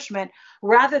embellishment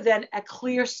rather than a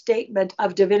clear statement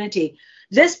of divinity.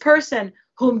 This person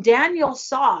whom Daniel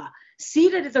saw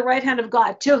seated at the right hand of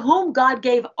God, to whom God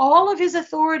gave all of his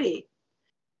authority,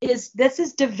 this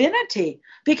is divinity,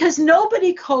 because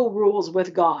nobody co-rules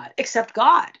with God except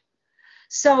God.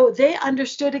 So they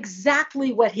understood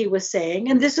exactly what he was saying.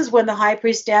 And this is when the high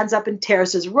priest stands up and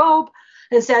tears his robe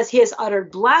and says he has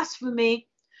uttered blasphemy.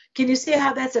 Can you see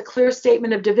how that's a clear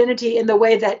statement of divinity in the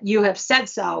way that "you have said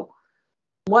so"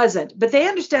 wasn't? But they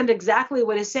understand exactly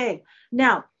what he's saying.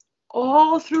 Now,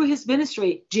 all through his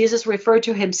ministry, Jesus referred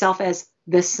to himself as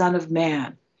the Son of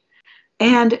Man.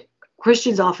 And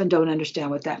Christians often don't understand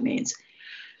what that means.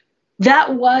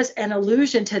 That was an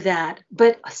allusion to that.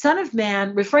 But Son of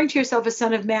Man, referring to yourself as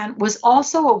Son of Man, was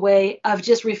also a way of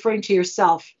just referring to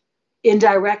yourself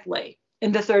indirectly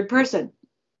in the third person.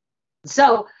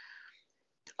 So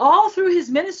all through his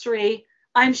ministry,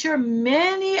 I'm sure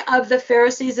many of the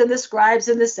Pharisees and the scribes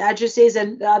and the Sadducees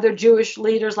and the other Jewish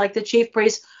leaders like the chief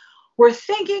priests were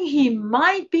thinking he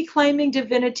might be claiming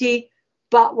divinity,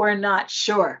 but we're not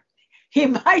sure. He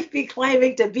might be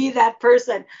claiming to be that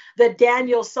person that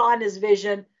Daniel saw in his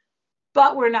vision,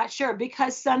 but we're not sure,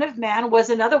 because Son of Man was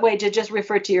another way to just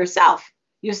refer to yourself.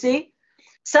 You see,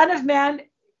 Son of Man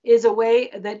is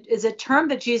a term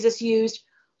that Jesus used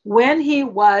when he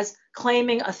was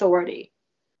claiming authority,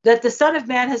 that the Son of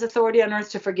Man has authority on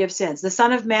earth to forgive sins. The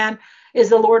Son of Man is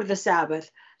the Lord of the Sabbath.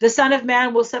 The Son of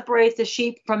Man will separate the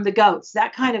sheep from the goats,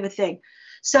 that kind of a thing.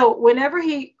 So whenever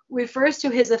he refers to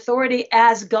his authority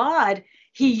as God,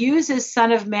 he uses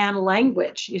Son of Man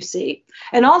language, you see.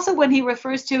 And also when he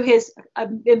refers to his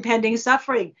impending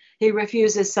suffering, he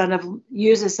uses Son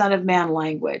of Man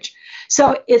language.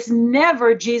 So it's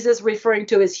never Jesus referring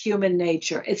to his human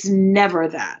nature. It's never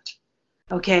that.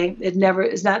 Okay? It never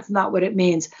is. That's not what it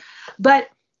means. But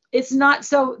it's not.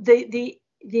 So the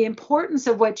importance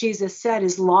of what Jesus said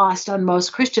is lost on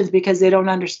most Christians because they don't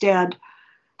understand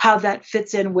how that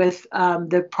fits in with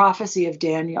the prophecy of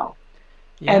Daniel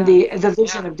and the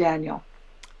vision of Daniel.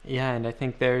 Yeah, and I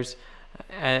think there's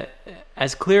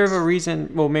as clear of a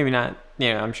reason, well, maybe not,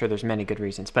 I'm sure there's many good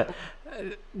reasons, but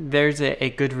there's a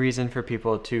good reason for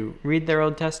people to read their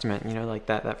Old Testament, like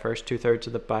that first 2/3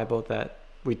 of the Bible that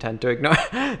we tend to ignore,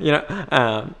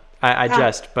 I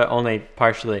jest, but only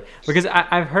partially, because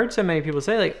I've heard so many people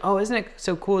say like, oh, isn't it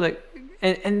so cool that,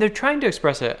 and they're trying to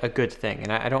express a good thing,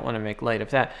 and I don't want to make light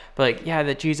of that, but like, yeah,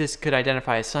 that Jesus could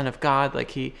identify as Son of God,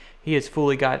 like he is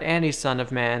fully God and he's Son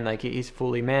of Man, like he's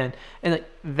fully man, and like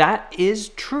that is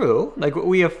true. Like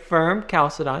we affirm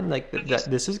Chalcedon, like that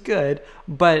this is good,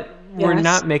 but we're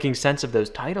not making sense of those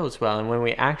titles well, and when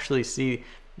we actually see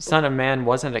Son of Man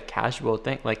wasn't a casual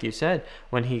thing, like you said,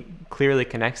 when he clearly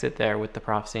connects it there with the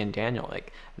prophecy in Daniel,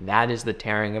 like that is the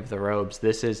tearing of the robes.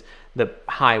 This is the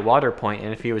high water point.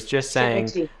 And if he was just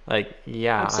saying like,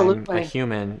 yeah, absolutely, I'm a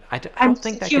human, I don't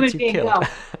think that gets you killed.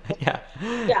 yeah,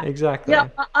 exactly.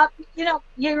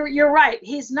 You're right.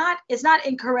 It's not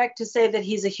incorrect to say that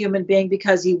he's a human being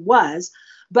because he was,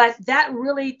 but that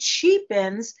really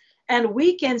cheapens and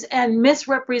weakens and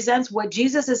misrepresents what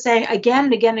Jesus is saying again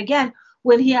and again and again,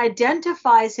 when he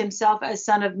identifies himself as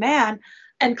Son of Man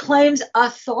and claims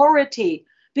authority,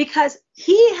 because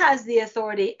he has the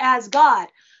authority as God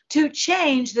to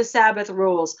change the Sabbath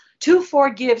rules, to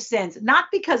forgive sins, not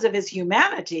because of his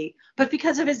humanity, but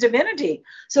because of his divinity.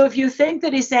 So if you think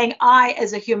that he's saying, I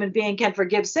as a human being can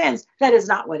forgive sins, that is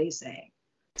not what he's saying.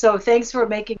 So thanks for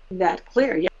making that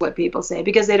clear, what people say,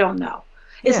 because they don't know.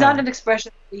 It's not an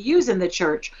expression we use in the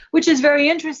church, which is very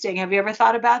interesting. Have you ever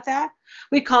thought about that?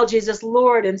 We call Jesus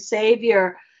Lord and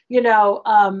Savior,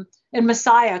 and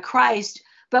Messiah, Christ,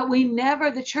 but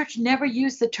the church never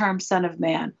used the term Son of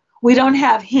Man. We don't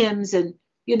have hymns and,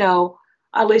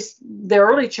 At least the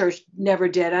early church never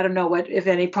did. I don't know what, if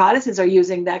any Protestants are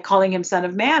using that, calling him Son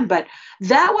of Man, but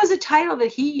that was a title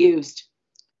that he used.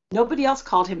 Nobody else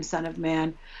called him Son of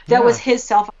Man. That was his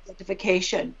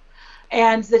self-identification.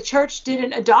 And the church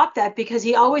didn't adopt that because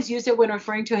he always used it when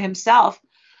referring to himself.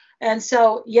 And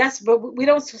so, yes, but we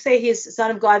don't say he's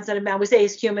Son of God, Son of Man. We say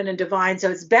he's human and divine.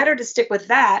 So it's better to stick with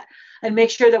that and make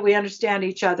sure that we understand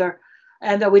each other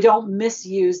and that we don't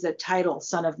misuse the title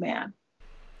Son of Man.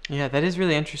 Yeah, that is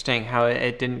really interesting how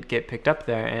it didn't get picked up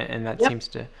there. And that seems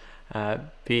to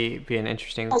be an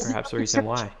interesting, perhaps, reason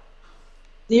why.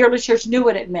 The early church knew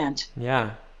what it meant.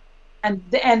 Yeah. And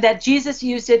that Jesus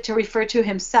used it to refer to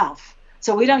himself.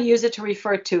 So we don't use it to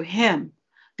refer to him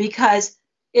because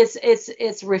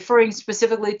it's referring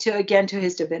specifically to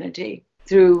his divinity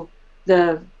through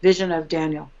the vision of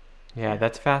Daniel. Yeah,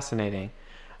 that's fascinating.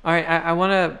 All right, I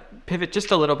want to pivot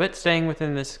just a little bit, staying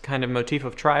within this kind of motif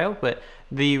of trial, but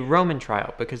the Roman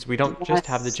trial, because we don't just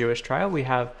have the Jewish trial, we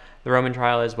have the Roman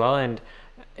trial as well. And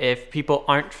if people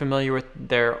aren't familiar with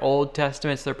their Old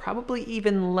Testaments, they're probably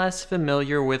even less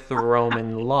familiar with the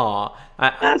Roman law.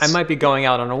 I might be going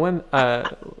out on a whim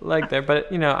leg there,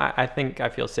 but I think I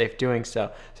feel safe doing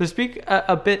so. So speak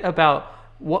a bit about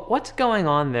what's going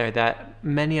on there that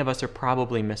many of us are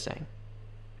probably missing.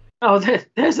 Oh,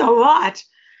 there's a lot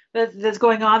that's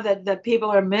going on that people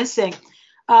are missing.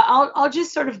 I'll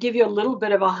just sort of give you a little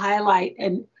bit of a highlight,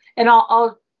 and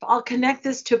I'll connect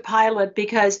this to Pilate,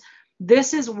 because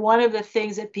this is one of the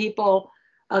things that people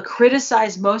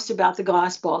criticize most about the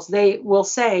Gospels. They will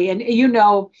say, and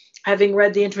having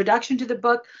read the introduction to the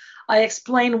book, I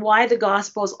explain why the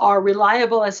Gospels are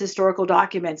reliable as historical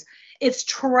documents. It's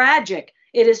tragic.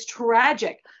 It is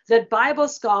tragic that Bible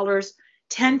scholars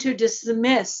tend to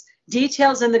dismiss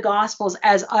details in the Gospels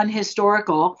as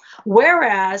unhistorical,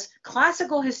 whereas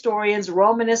classical historians,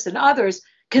 Romanists, and others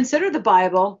consider the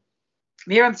Bible,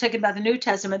 here I'm talking about the New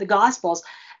Testament, the Gospels,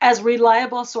 as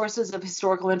reliable sources of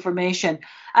historical information.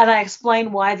 And I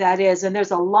explain why that is. And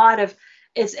there's a lot of,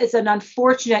 it's an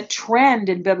unfortunate trend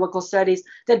in biblical studies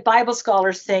that Bible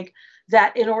scholars think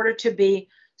that in order to be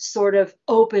sort of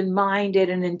open-minded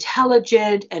and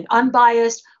intelligent and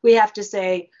unbiased, we have to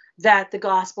say that the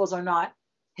Gospels are not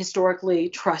historically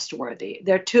trustworthy.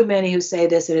 There are too many who say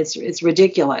this, and it's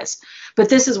ridiculous. But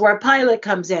this is where Pilate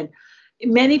comes in.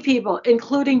 Many people,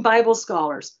 including Bible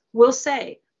scholars, will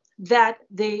say that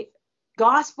the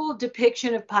gospel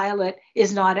depiction of Pilate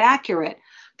is not accurate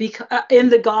in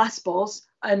the Gospels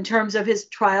in terms of his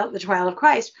trial, the trial of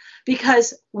Christ,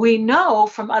 because we know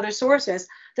from other sources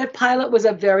that Pilate was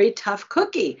a very tough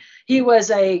cookie. He was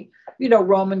a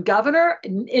Roman governor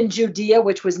in Judea,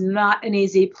 which was not an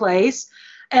easy place,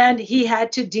 and he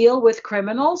had to deal with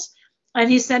criminals, and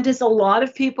he sentenced a lot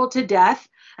of people to death.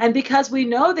 And because we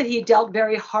know that he dealt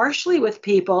very harshly with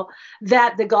people,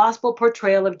 that the gospel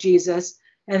portrayal of Jesus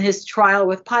and his trial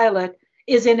with Pilate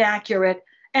is inaccurate.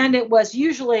 And it was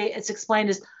usually, it's explained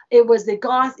as, it was the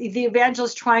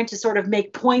evangelist trying to sort of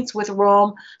make points with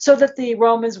Rome so that the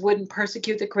Romans wouldn't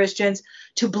persecute the Christians,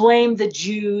 to blame the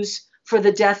Jews for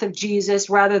the death of Jesus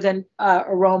rather than a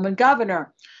Roman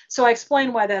governor. So I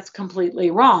explain why that's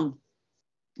completely wrong.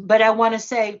 But I want to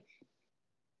say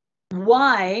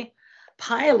why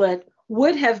Pilate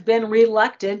would have been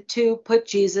reluctant to put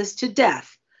Jesus to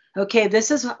death. Okay,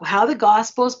 this is how the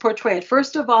Gospels portray it.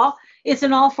 First of all, it's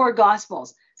in all four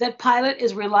Gospels that Pilate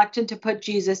is reluctant to put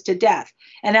Jesus to death.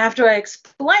 And after I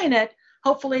explain it,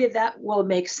 hopefully that will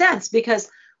make sense, because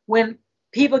when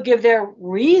people give their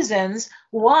reasons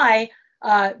why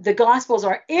the Gospels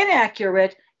are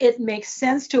inaccurate, it makes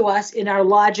sense to us in our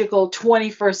logical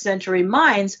 21st century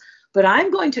minds. But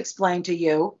I'm going to explain to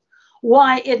you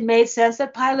why it made sense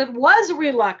that Pilate was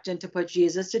reluctant to put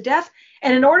Jesus to death.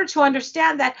 And in order to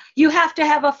understand that, you have to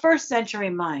have a first century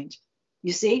mind.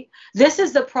 You see, this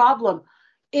is the problem.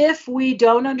 If we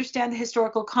don't understand the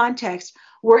historical context,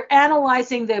 we're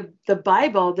analyzing the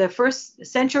Bible, the first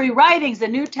century writings, the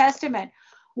New Testament,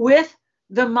 with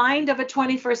the mind of a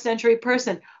 21st century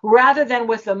person, rather than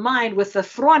with the mind, with the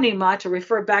phronima, to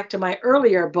refer back to my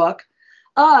earlier book,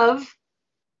 of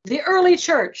the early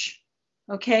church.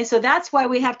 Okay, so that's why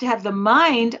we have to have the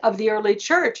mind of the early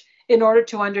church in order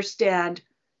to understand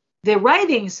the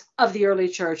writings of the early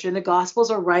church. And the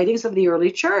Gospels are writings of the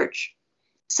early church.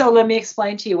 So let me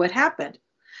explain to you what happened.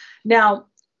 Now,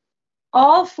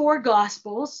 all four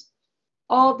Gospels,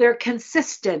 they're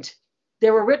consistent.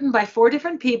 They were written by four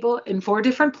different people in four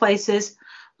different places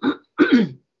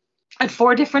at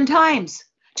four different times,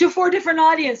 to four different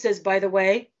audiences, by the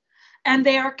way. And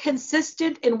they are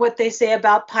consistent in what they say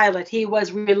about Pilate. He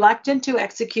was reluctant to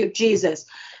execute Jesus.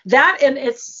 That in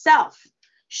itself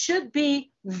should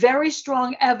be very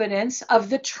strong evidence of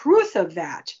the truth of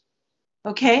that.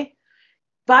 Okay?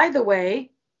 By the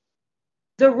way,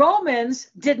 the Romans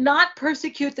did not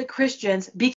persecute the Christians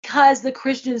because the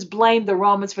Christians blamed the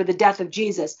Romans for the death of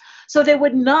Jesus. So they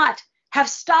would not have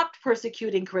stopped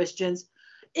persecuting Christians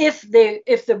if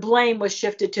the blame was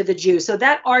shifted to the Jews. So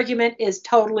that argument is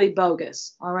totally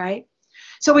bogus, all right?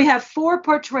 So we have 4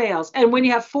 portrayals, and when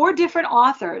you have 4 different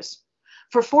authors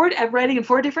for 4 writing in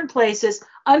 4 different places,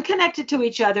 unconnected to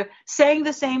each other, saying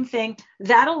the same thing,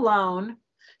 that alone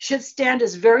should stand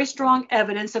as very strong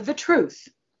evidence of the truth.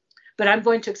 But I'm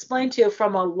going to explain to you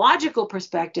from a logical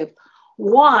perspective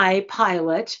why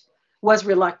Pilate was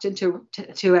reluctant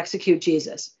to execute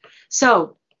Jesus.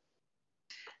 So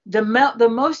the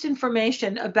most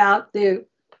information about the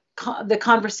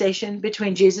conversation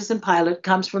between Jesus and Pilate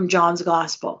comes from John's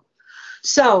gospel.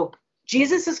 So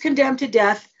Jesus is condemned to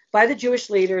death by the Jewish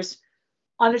leaders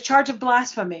on a charge of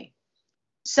blasphemy.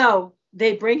 So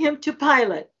they bring him to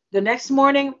Pilate the next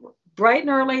morning, bright and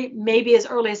early, maybe as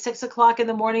early as 6 o'clock in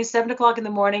the morning, 7 o'clock in the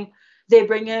morning, they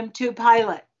bring him to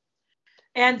Pilate.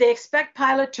 And they expect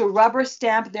Pilate to rubber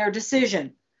stamp their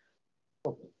decision.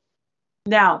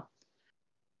 Now,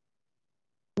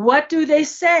 what do they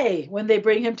say when they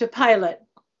bring him to Pilate?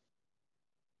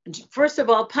 First of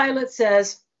all, Pilate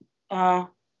says,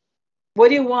 what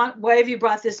do you want? Why have you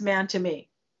brought this man to me?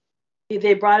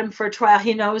 They brought him for a trial.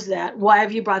 He knows that. Why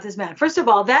have you brought this man? First of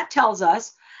all, that tells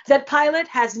us that Pilate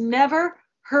has never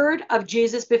heard of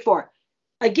Jesus before.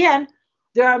 Again,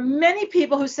 there are many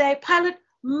people who say Pilate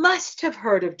must have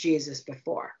heard of Jesus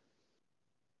before,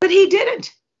 but he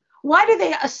didn't. Why do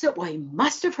they assume? Well, he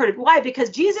must have heard it. Why? Because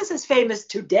Jesus is famous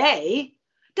today.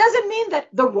 Doesn't mean that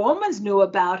the Romans knew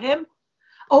about him.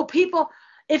 Oh, people,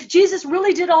 if Jesus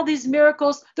really did all these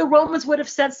miracles, the Romans would have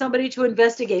sent somebody to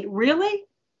investigate. Really?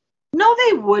 No,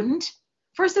 they wouldn't.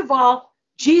 First of all,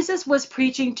 Jesus was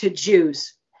preaching to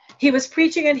Jews. He was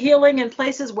preaching and healing in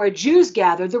places where Jews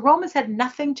gathered. The Romans had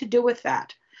nothing to do with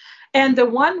that. And the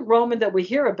one Roman that we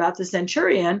hear about, the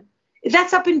centurion,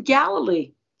 that's up in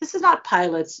Galilee. This is not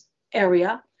Pilate's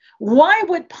area. Why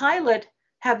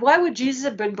would Jesus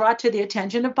have been brought to the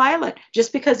attention of Pilate?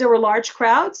 Just because there were large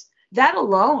crowds? That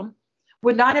alone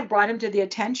would not have brought him to the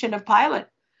attention of Pilate.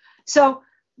 So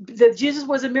Jesus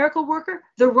was a miracle worker.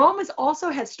 The Romans also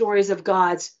had stories of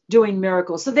gods doing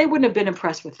miracles, so they wouldn't have been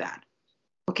impressed with that.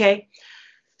 Okay?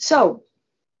 So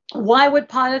why would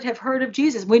Pilate have heard of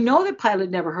Jesus? We know that Pilate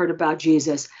never heard about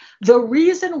Jesus. The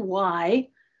reason why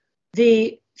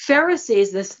the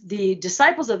Pharisees, the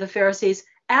disciples of the Pharisees,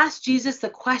 asked Jesus the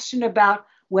question about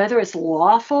whether it's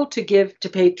lawful to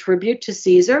pay tribute to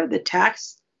Caesar, the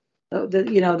tax,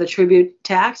 the tribute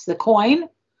tax, the coin,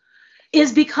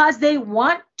 is because they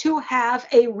want to have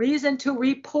a reason to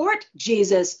report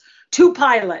Jesus to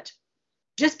Pilate.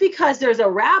 Just because there's a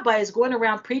rabbi who's going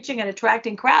around preaching and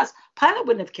attracting crowds, Pilate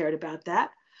wouldn't have cared about that.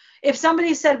 If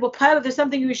somebody said, well, Pilate, there's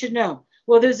something you should know.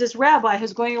 Well, there's this rabbi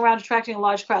who's going around attracting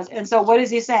large crowds. And so what is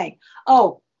he saying?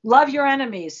 Oh, love your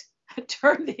enemies.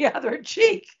 Turn the other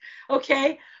cheek.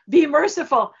 Okay? Be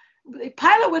merciful.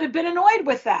 Pilate would have been annoyed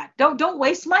with that. Don't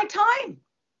waste my time.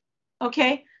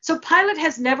 Okay? So Pilate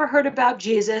has never heard about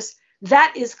Jesus.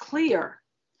 That is clear.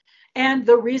 And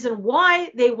the reason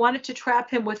why they wanted to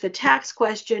trap him with the tax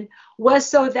question was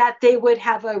so that they would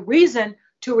have a reason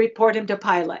to report him to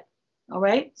Pilate. All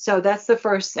right? So that's the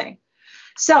first thing.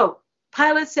 So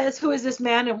Pilate says, who is this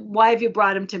man and why have you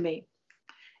brought him to me?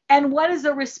 And what is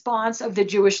the response of the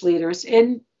Jewish leaders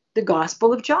in the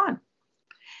Gospel of John?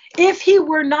 If he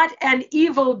were not an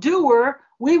evildoer,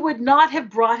 we would not have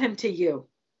brought him to you.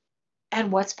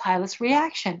 And what's Pilate's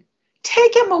reaction?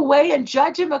 Take him away and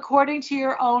judge him according to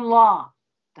your own law.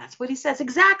 That's what he says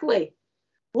exactly.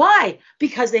 Why?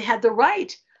 Because they had the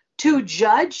right to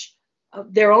judge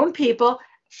their own people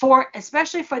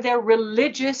especially for their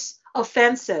religious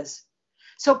offenses.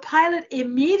 So Pilate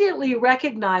immediately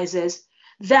recognizes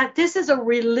that this is a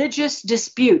religious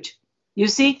dispute. You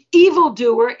see,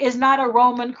 evildoer is not a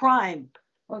Roman crime,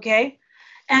 okay?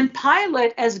 And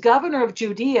Pilate, as governor of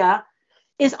Judea,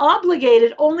 is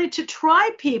obligated only to try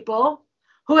people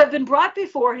who have been brought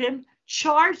before him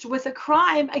charged with a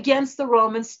crime against the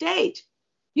Roman state.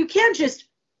 You can't just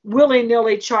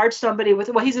willy-nilly charge somebody with,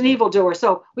 well, he's an evildoer,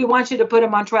 so we want you to put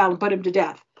him on trial and put him to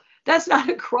death. That's not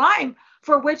a crime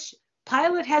for which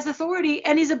Pilate has authority,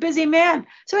 and he's a busy man.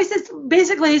 So he says,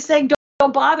 basically, he's saying,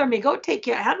 don't bother me. Go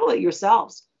handle it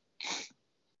yourselves.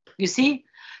 You see?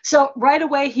 So right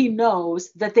away, he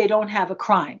knows that they don't have a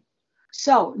crime.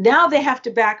 So now they have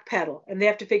to backpedal, and they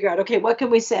have to figure out, okay, what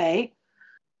can we say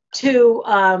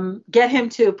to get him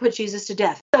to put Jesus to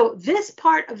death. So this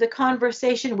part of the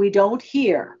conversation we don't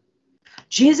hear.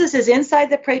 Jesus is inside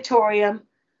the praetorium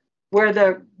where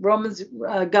the Roman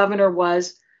governor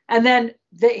was, and then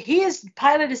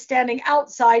Pilate is standing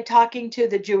outside talking to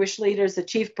the Jewish leaders, the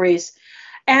chief priests,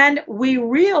 and we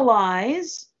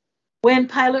realize when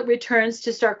Pilate returns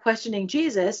to start questioning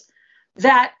Jesus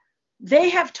that they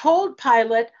have told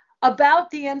Pilate about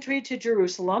the entry to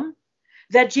Jerusalem,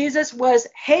 that Jesus was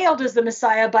hailed as the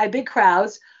Messiah by big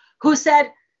crowds who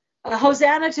said,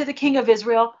 Hosanna to the King of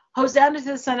Israel, Hosanna to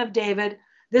the Son of David,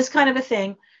 this kind of a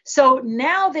thing. So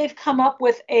now they've come up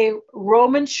with a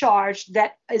Roman charge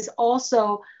that is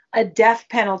also a death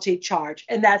penalty charge,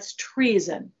 and that's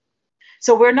treason.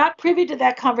 So we're not privy to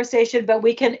that conversation, but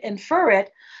we can infer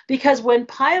it because when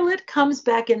Pilate comes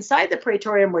back inside the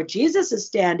praetorium where Jesus is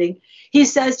standing, he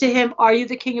says to him, "Are you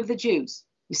the King of the Jews?"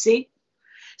 You see?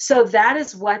 So that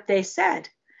is what they said.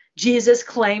 Jesus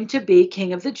claimed to be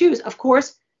King of the Jews. Of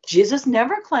course, Jesus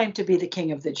never claimed to be the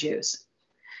King of the Jews.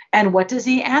 And what does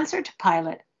he answer to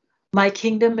Pilate? My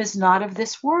kingdom is not of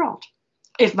this world.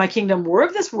 If my kingdom were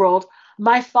of this world,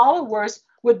 my followers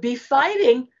would be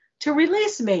fighting to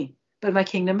release me. But my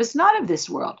kingdom is not of this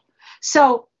world.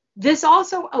 So this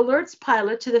also alerts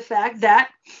Pilate to the fact that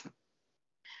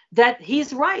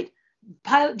he's right.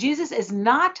 Jesus is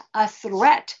not a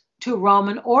threat to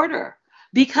Roman order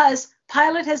because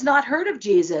Pilate has not heard of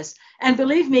Jesus. And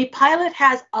believe me, Pilate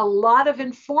has a lot of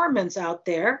informants out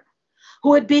there who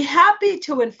would be happy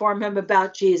to inform him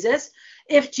about Jesus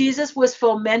if Jesus was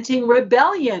fomenting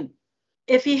rebellion.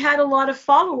 If he had a lot of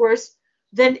followers,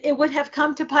 then it would have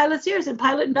come to Pilate's ears, and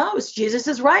Pilate knows Jesus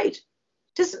is right.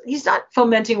 He's not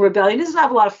fomenting rebellion. He doesn't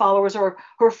have a lot of followers who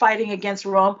are fighting against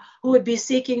Rome who would be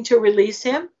seeking to release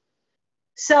him.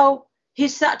 So he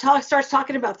starts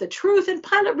talking about the truth, and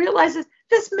Pilate realizes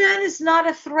this man is not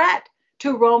a threat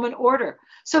to Roman order.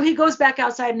 So he goes back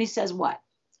outside and he says, what?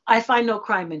 I find no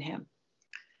crime in him.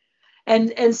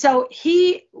 And so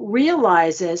he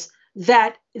realizes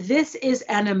that this is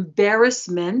an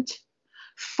embarrassment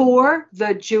for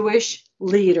the Jewish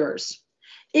leaders.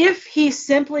 If he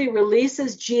simply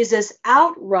releases Jesus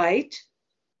outright,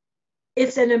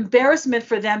 it's an embarrassment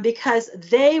for them because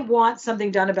they want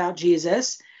something done about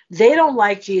Jesus. They don't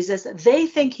like Jesus. They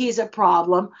think he's a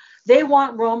problem. They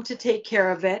want Rome to take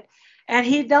care of it. And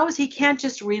he knows he can't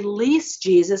just release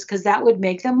Jesus because that would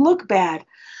make them look bad.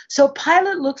 So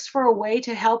Pilate looks for a way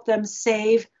to help them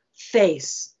save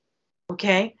face.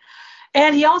 Okay?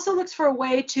 And he also looks for a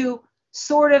way to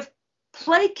sort of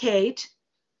placate,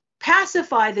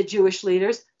 pacify the Jewish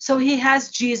leaders. So he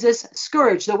has Jesus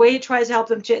scourged. The way he tries to help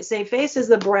them save face is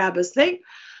the Barabbas thing.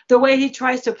 The way he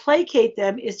tries to placate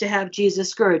them is to have Jesus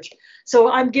scourged. So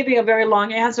I'm giving a very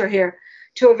long answer here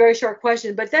to a very short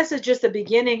question, but this is just the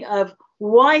beginning of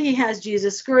why he has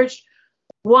Jesus scourged,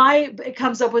 why it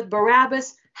comes up with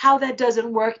Barabbas, how that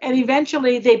doesn't work. And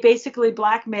eventually they basically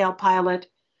blackmail Pilate,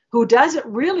 who does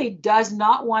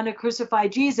not want to crucify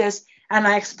Jesus. And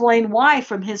I explain why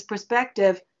from his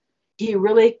perspective, he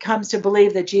really comes to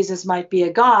believe that Jesus might be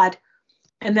a god,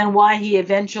 and then why he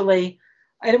eventually,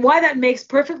 and why that makes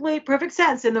perfect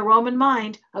sense in the Roman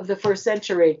mind of the first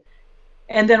century,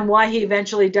 and then why he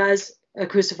eventually does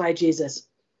crucify Jesus.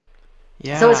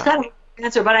 Yeah. So it's kind of an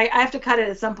answer, but I have to cut it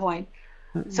at some point.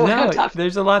 So no,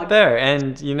 there's a lot there.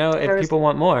 And, if people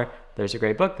want more, there's a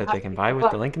great book that they can buy with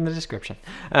the link in the description.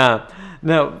 In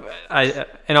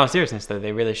all seriousness, though,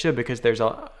 they really should, because there's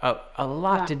a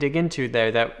lot to dig into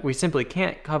there that we simply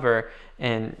can't cover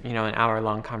in, an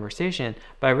hour-long conversation.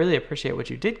 But I really appreciate what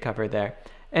you did cover there.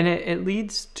 And it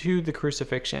leads to the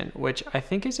crucifixion, which I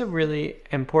think is a really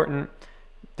important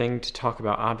thing to talk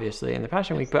about, obviously, in the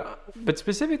Passion Week. But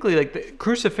specifically, like the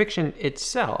crucifixion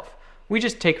itself. We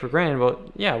just take for granted, well,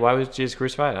 yeah, why was Jesus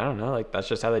crucified? I don't know. Like, that's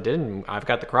just how they did it. And I've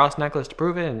got the cross necklace to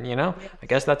prove it. And, I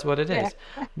guess that's what it is.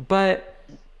 But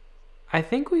I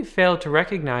think we fail to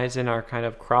recognize in our kind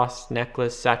of cross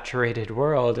necklace saturated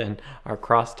world and our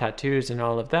cross tattoos and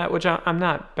all of that, which I'm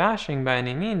not bashing by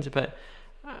any means, but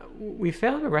we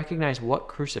fail to recognize what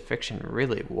crucifixion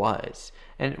really was.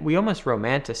 And we almost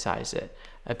romanticize it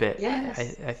a bit,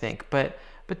 yes. I think. But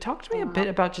talk to me a bit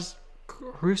about just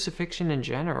crucifixion in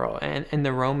general and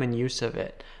the Roman use of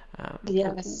it.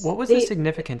 Yes. What was the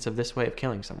significance of this way of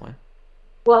killing someone?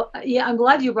 Well, yeah, I'm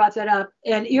glad you brought that up.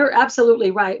 And you're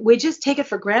absolutely right. We just take it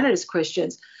for granted as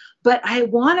Christians. But I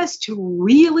want us to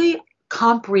really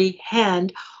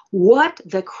comprehend what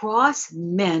the cross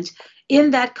meant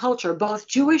in that culture, both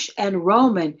Jewish and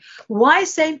Roman. Why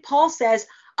St. Paul says,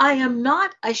 I am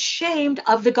not ashamed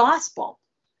of the gospel.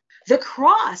 The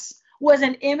cross was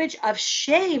an image of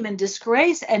shame and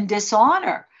disgrace and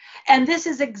dishonor. And this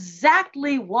is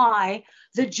exactly why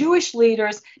the Jewish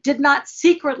leaders did not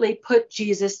secretly put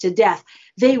Jesus to death.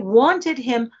 They wanted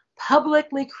him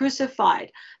publicly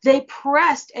crucified. They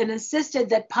pressed and insisted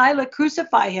that Pilate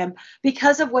crucify him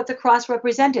because of what the cross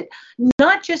represented,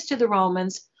 not just to the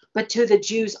Romans, but to the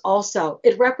Jews also.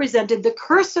 It represented the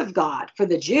curse of God for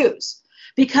the Jews,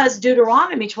 because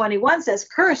Deuteronomy 21 says,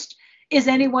 "Cursed is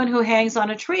anyone who hangs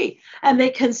on a tree." And they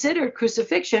considered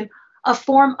crucifixion a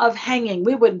form of hanging.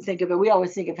 We wouldn't think of it. We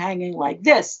always think of hanging like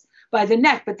this by the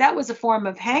neck, but that was a form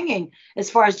of hanging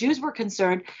as far as Jews were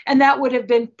concerned. And that would have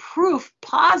been proof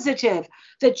positive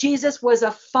that Jesus was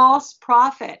a false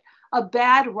prophet, a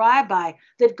bad rabbi,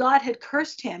 that God had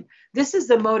cursed him. This is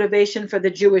the motivation for the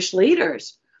Jewish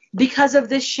leaders because of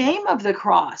the shame of the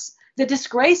cross, the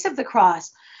disgrace of the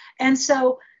cross. And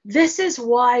so this is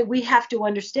why we have to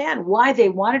understand why they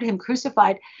wanted him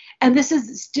crucified. And this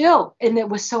is still, and it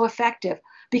was so effective,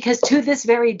 because to this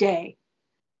very day,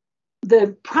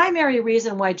 the primary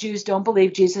reason why Jews don't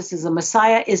believe Jesus is a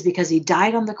Messiah is because he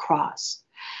died on the cross.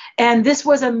 And this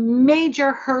was a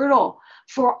major hurdle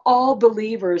for all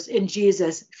believers in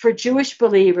Jesus, for Jewish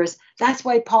believers. That's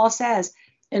why Paul says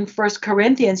in 1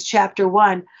 Corinthians chapter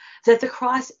 1 that the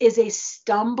cross is a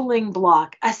stumbling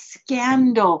block, a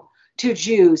scandal to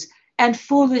Jews, and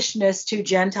foolishness to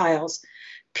Gentiles.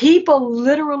 People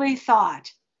thought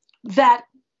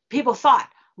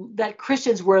that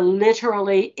Christians were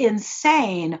literally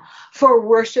insane for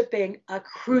worshiping a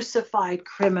crucified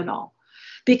criminal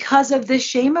because of the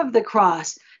shame of the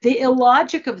cross, the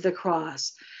illogic of the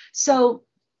cross. So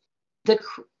the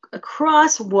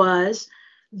cross was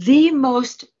the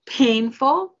most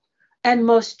painful and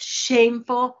most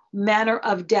shameful manner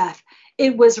of death.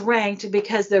 It was ranked,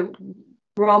 because the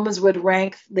Romans would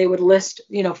list,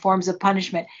 forms of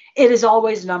punishment. It is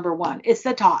always number one. It's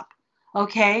the top.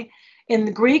 Okay. In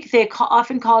the Greek, they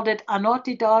often called it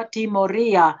anotita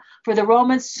timoria. For the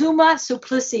Romans, summa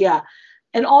supplicia,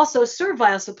 and also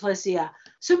servile supplicia.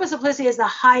 Summa supplicia is the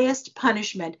highest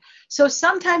punishment. So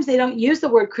sometimes they don't use the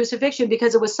word crucifixion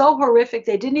because it was so horrific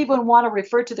they didn't even want to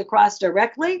refer to the cross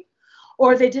directly,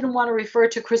 or they didn't want to refer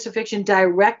to crucifixion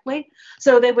directly.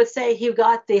 So they would say he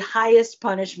got the highest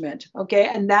punishment, okay?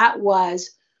 And that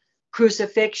was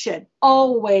crucifixion.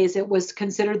 Always it was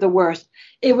considered the worst.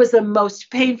 It was the most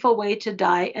painful way to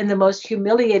die and the most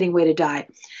humiliating way to die.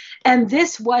 And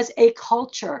this was a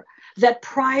culture that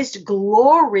prized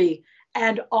glory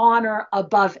and honor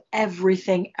above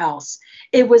everything else.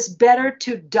 It was better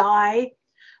to die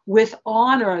with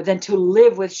honor than to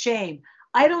live with shame.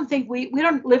 I don't think we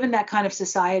don't live in that kind of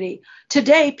society.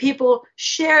 Today, people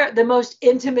share the most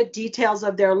intimate details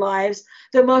of their lives.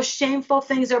 The most shameful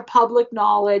things are public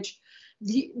knowledge.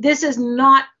 This is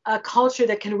not a culture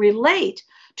that can relate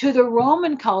to the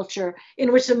Roman culture,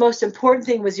 in which the most important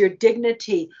thing was your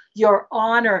dignity, your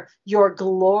honor, your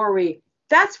glory.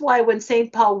 That's why when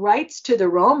St. Paul writes to the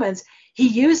Romans, he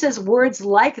uses words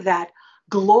like that,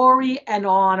 glory and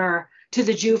honor, to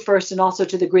the Jew first and also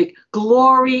to the Greek.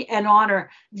 Glory and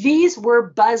honor. These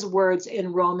were buzzwords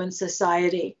in Roman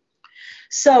society.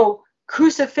 So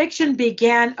crucifixion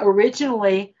began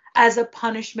originally as a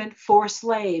punishment for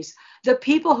slaves, the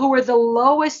people who were the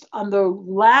lowest on the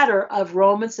ladder of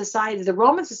Roman society. The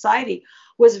Roman society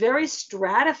was very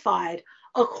stratified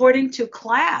according to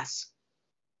class.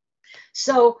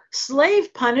 So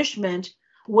slave punishment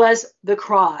was the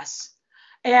cross.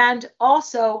 And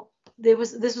also,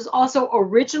 this was also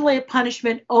originally a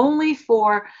punishment only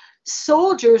for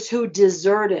soldiers who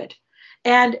deserted.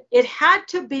 And it had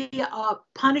to be a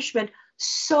punishment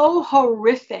so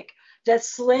horrific that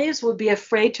slaves would be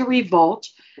afraid to revolt,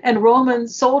 and Roman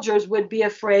soldiers would be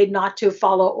afraid not to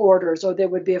follow orders, or they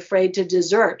would be afraid to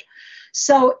desert.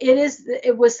 So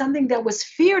it was something that was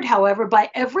feared, however, by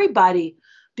everybody,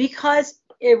 because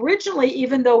originally,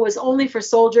 even though it was only for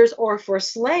soldiers or for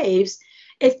slaves,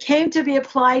 it came to be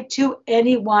applied to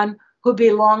anyone who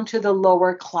belonged to the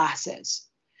lower classes.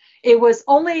 It was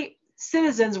only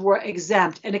citizens were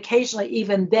exempt, and occasionally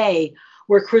even they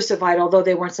were crucified, although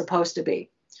they weren't supposed to be.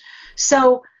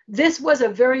 So this was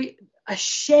a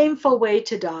shameful way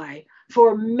to die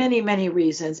for many, many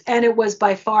reasons, and it was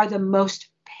by far the most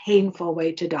painful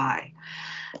way to die.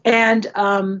 And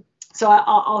so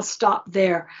I'll stop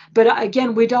there. But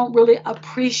again, we don't really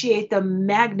appreciate the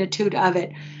magnitude of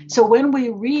it. So when we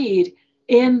read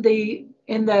in the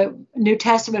New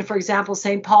Testament, for example,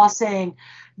 St. Paul saying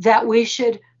that we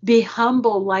should be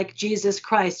humble like Jesus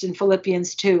Christ in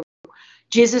Philippians 2.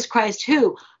 Jesus Christ,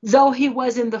 who, though he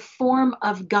was in the form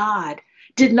of God,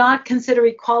 did not consider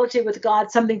equality with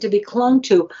God something to be clung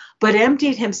to, but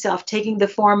emptied himself, taking the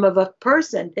form of a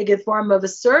person, taking the form of a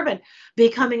servant,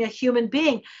 becoming a human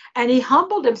being. And he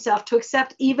humbled himself to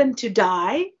accept even to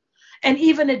die, and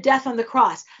even a death on the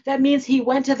cross. That means he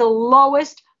went to the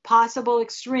lowest possible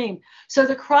extreme. So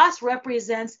the cross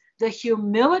represents the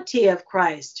humility of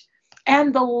Christ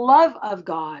and the love of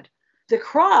God. The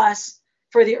cross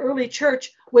for the early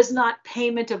church was not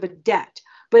payment of a debt,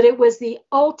 but it was the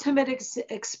ultimate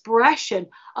expression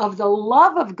of the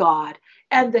love of God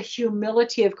and the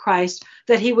humility of Christ,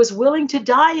 that he was willing to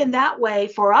die in that way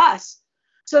for us,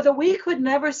 so that we could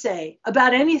never say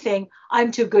about anything,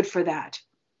 I'm too good for that.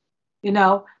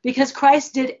 Because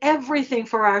Christ did everything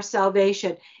for our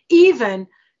salvation, even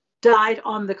died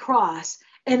on the cross.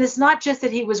 And it's not just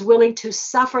that he was willing to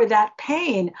suffer that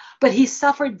pain, but he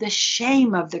suffered the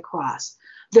shame of the cross,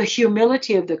 the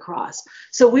humility of the cross.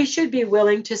 So we should be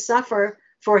willing to suffer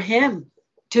for him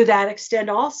to that extent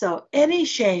also. Any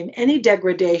shame, any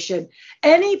degradation,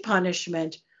 any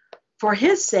punishment for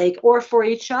his sake or for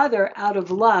each other out of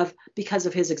love because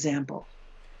of his example.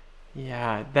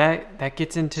 Yeah, that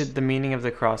gets into the meaning of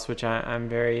the cross, which I'm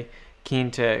very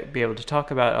keen to be able to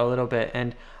talk about a little bit.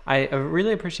 And I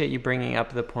really appreciate you bringing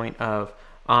up the point of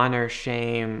honor,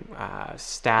 shame,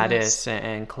 status,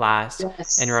 and class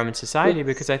in Roman society,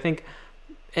 because I think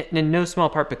in no small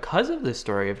part because of the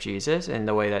story of Jesus and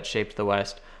the way that shaped the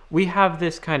West, we have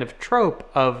this kind of trope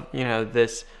of,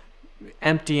 this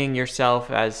emptying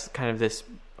yourself as kind of this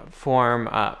form,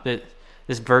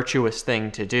 this virtuous thing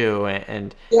to do,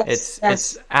 and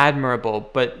it's admirable,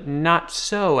 but not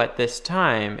so at this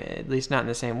time, at least not in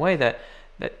the same way that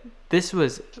this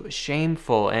was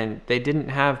shameful, and they didn't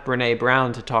have Brene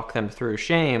Brown to talk them through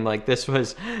shame. Like this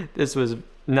was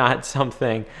not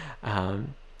something nothing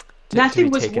to be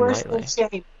was taken worse lightly. than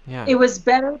shame. Yeah. It was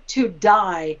better to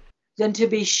die than to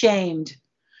be shamed.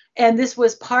 And this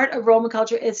was part of Roman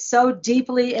culture. It's so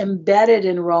deeply embedded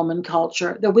in Roman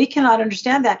culture that we cannot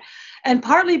understand that. And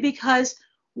partly because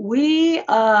we,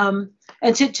 and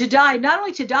to die, not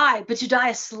only to die, but to die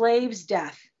a slave's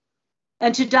death,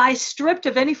 and to die stripped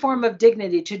of any form of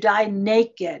dignity, to die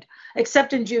naked,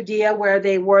 except in Judea where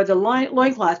they wore the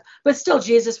loincloth. But still,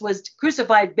 Jesus was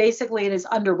crucified basically in his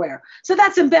underwear. So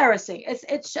that's embarrassing.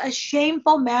 It's a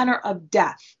shameful manner of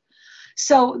death.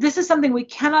 So this is something we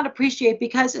cannot appreciate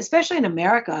because, especially in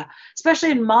America, especially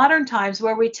in modern times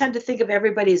where we tend to think of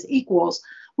everybody as equals,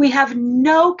 we have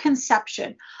no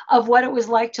conception of what it was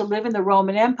like to live in the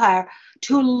Roman Empire,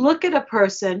 to look at a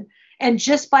person and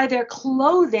just by their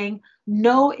clothing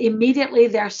know immediately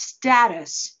their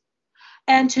status,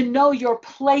 and to know your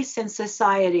place in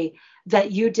society,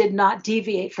 that you did not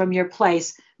deviate from your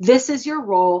place. This is your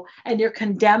role, and you're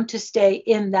condemned to stay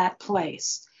in that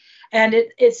place. And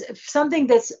it's something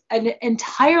that's an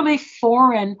entirely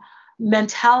foreign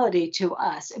mentality to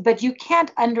us. But you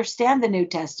can't understand the New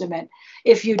Testament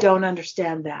if you don't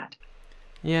understand that.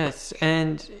 Yes,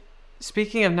 and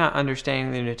speaking of not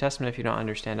understanding the New Testament if you don't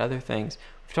understand other things,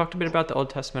 we've talked a bit about the Old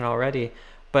Testament already,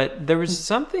 but there was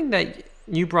something that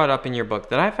you brought up in your book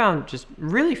that I found just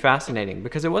really fascinating,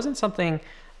 because it wasn't something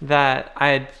that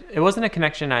it wasn't a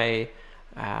connection I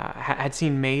had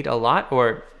seen made a lot,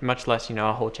 or much less,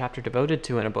 a whole chapter devoted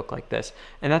to in a book like this.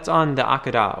 And that's on the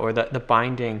Akedah, or the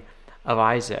binding of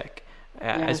Isaac,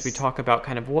 as we talk about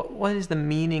kind of what is the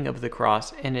meaning of the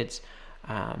cross in its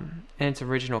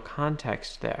original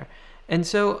context there. And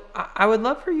so I would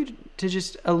love for you to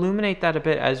just illuminate that a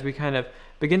bit as we kind of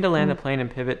begin to land the plane and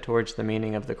pivot towards the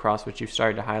meaning of the cross, which you've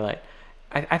started to highlight.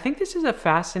 I think this is a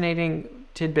fascinating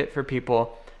tidbit for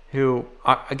people who,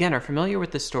 again, are familiar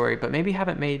with the story, but maybe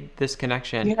haven't made this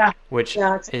connection, which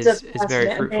is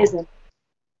very fruitful. Amazing.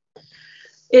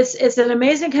 It's an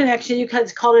amazing connection. You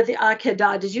could call it the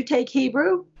Akedah. Did you take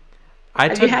Hebrew? I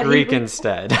took Greek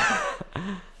instead.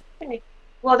 Okay.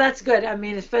 Well, that's good. I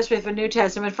mean, especially for New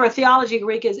Testament. For theology,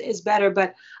 Greek is better,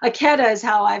 but Akedah is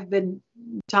how I've been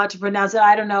taught to pronounce it.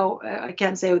 I don't know. I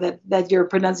can't say that your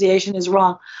pronunciation is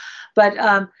wrong. But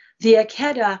the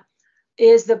Akedah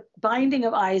is the binding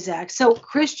of Isaac. So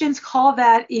Christians call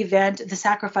that event the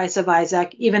sacrifice of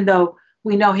Isaac, even though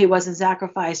we know he wasn't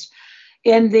sacrificed.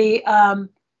 But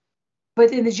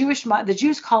in the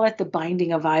Jews call it the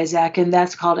binding of Isaac, and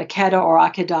that's called Akedah or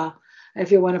Akedah,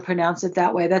 if you want to pronounce it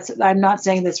that way. I'm not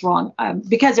saying that's wrong,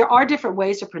 because there are different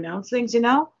ways to pronounce things,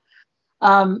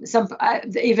 Some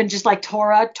even just like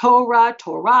Torah.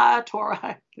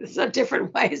 There's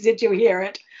different ways that you hear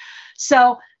it.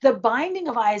 So the binding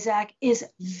of Isaac is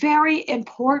very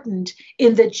important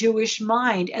in the Jewish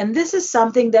mind. And this is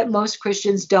something that most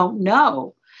Christians don't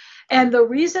know. And the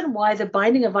reason why the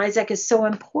binding of Isaac is so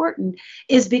important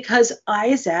is because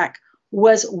Isaac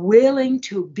was willing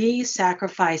to be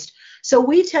sacrificed. So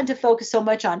we tend to focus so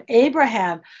much on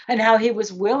Abraham and how he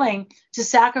was willing to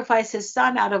sacrifice his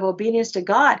son out of obedience to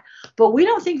God. But we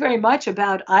don't think very much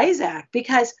about Isaac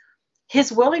because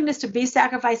his willingness to be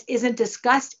sacrificed isn't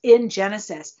discussed in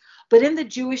Genesis. But in the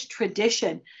Jewish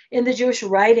tradition, in the Jewish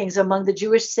writings, among the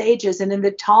Jewish sages, and in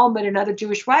the Talmud and other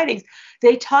Jewish writings,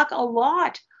 they talk a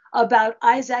lot about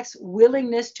Isaac's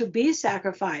willingness to be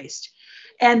sacrificed.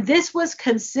 And this was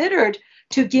considered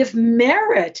to give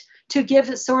merit, to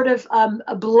give sort of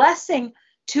a blessing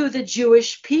to the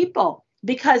Jewish people,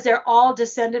 because they're all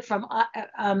descended from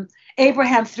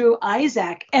Abraham through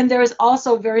Isaac. And there is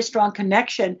also a very strong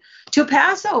connection to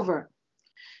Passover.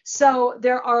 So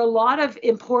there are a lot of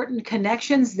important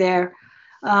connections there.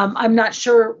 I'm not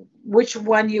sure which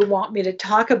one you want me to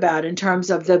talk about in terms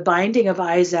of the binding of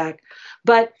Isaac,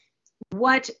 but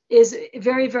what is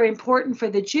very, very important for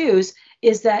the Jews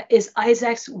is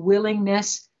Isaac's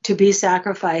willingness to be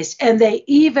sacrificed. And they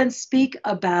even speak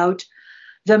about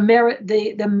the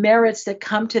merits that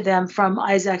come to them from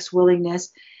Isaac's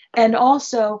willingness, and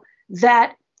also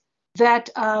that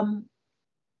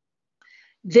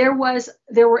there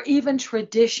were even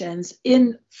traditions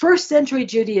in first century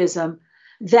Judaism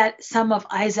that some of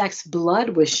Isaac's blood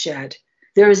was shed.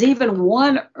 There is even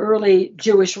one early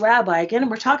Jewish rabbi, again, and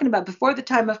we're talking about before the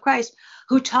time of Christ,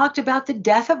 who talked about the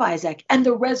death of Isaac and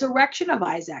the resurrection of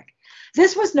Isaac.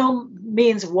 This was no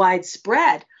means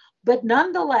widespread, but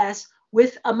nonetheless,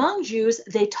 among Jews,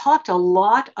 they talked a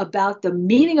lot about the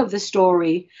meaning of the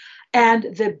story and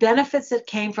the benefits that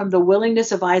came from the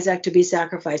willingness of Isaac to be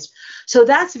sacrificed. So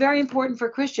that's very important for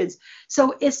Christians.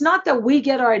 So it's not that we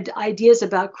get our ideas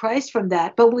about Christ from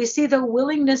that, but we see the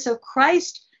willingness of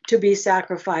Christ to be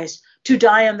sacrificed, to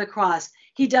die on the cross.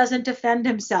 He doesn't defend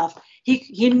himself.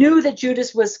 He knew that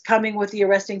Judas was coming with the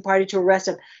arresting party to arrest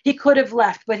him. He could have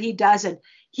left, but he doesn't.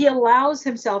 He allows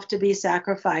himself to be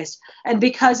sacrificed. And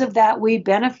because of that, we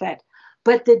benefit.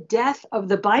 But the death of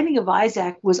the binding of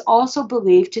Isaac was also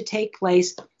believed to take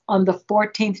place on the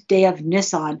 14th day of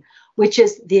Nisan, which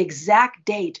is the exact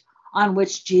date on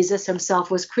which Jesus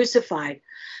himself was crucified.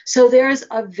 So there's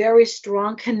a very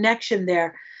strong connection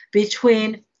there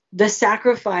between the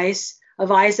sacrifice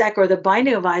of Isaac, or the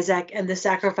binding of Isaac, and the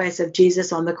sacrifice of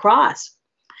Jesus on the cross.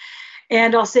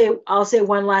 And I'll say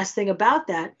one last thing about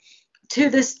that. To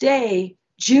this day,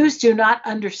 Jews do not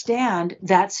understand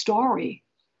that story.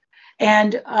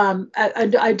 And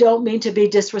I don't mean to be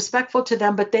disrespectful to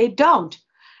them, but they don't.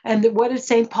 And what did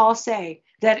St. Paul say?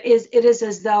 That it is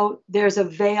as though there's a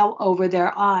veil over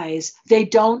their eyes. They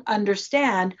don't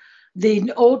understand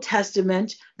the Old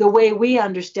Testament the way we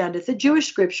understand it. The Jewish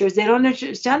scriptures, they don't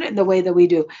understand it in the way that we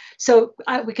do. So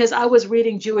because I was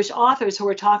reading Jewish authors who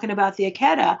were talking about the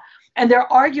Akedah, and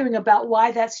they're arguing about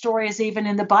why that story is even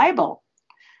in the Bible.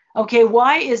 Okay,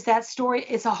 why is that story?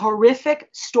 It's a horrific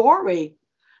story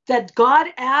that God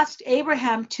asked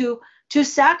Abraham to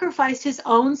sacrifice his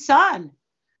own son.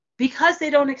 Because they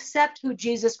don't accept who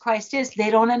Jesus Christ is, they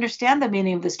don't understand the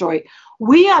meaning of the story.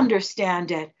 We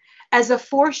understand it as a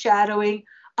foreshadowing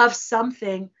of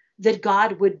something that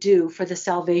God would do for the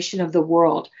salvation of the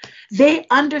world. They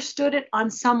understood it on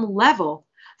some level,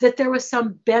 that there was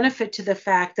some benefit to the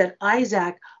fact that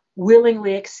Isaac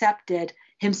willingly accepted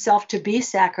himself to be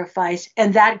sacrificed,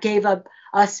 and that gave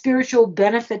a spiritual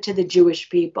benefit to the Jewish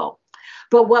people.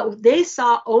 But what they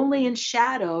saw only in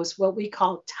shadows, what we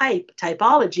call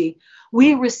typology,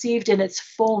 we received in its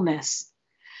fullness.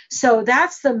 So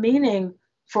that's the meaning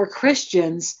for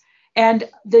Christians. And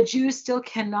the Jews still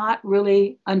cannot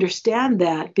really understand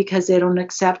that because they don't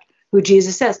accept who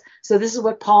Jesus is. So this is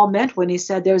what Paul meant when he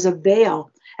said there's a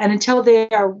veil. And until they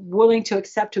are willing to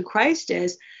accept who Christ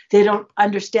is, they don't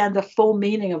understand the full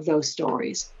meaning of those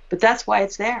stories. But that's why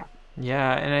it's there.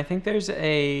 Yeah, and I think there's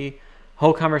a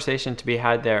whole conversation to be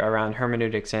had there around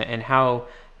hermeneutics and how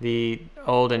the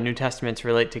Old and New Testaments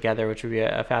relate together, which would be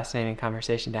a fascinating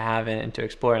conversation to have and to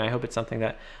explore. And I hope it's something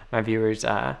that my viewers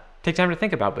take time to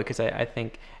think about, because I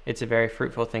think it's a very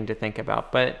fruitful thing to think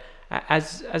about. But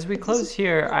as we close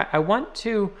here, I want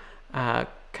to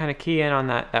kind of key in on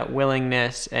that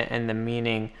willingness and the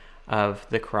meaning of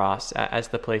the cross as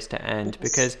the place to end,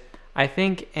 because I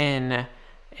think in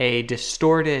a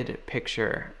distorted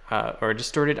picture or a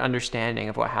distorted understanding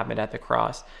of what happened at the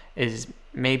cross is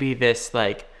maybe this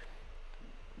like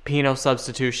penal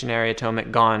substitutionary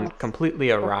atonement gone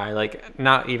completely awry, like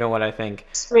not even what I think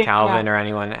Calvin or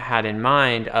anyone had in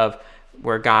mind, of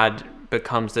where God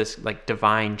becomes this like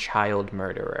divine child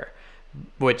murderer.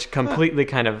 which completely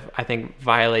kind of, I think,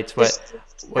 violates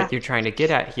what you're trying to get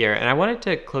at here. And I wanted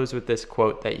to close with this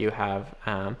quote that you have,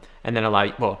 and then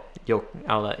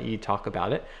I'll let you talk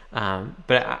about it.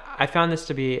 But I found this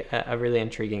to be a really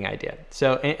intriguing idea.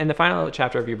 So in the final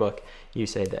chapter of your book, you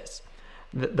say this: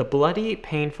 the bloody,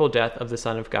 painful death of the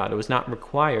Son of God was not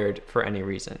required for any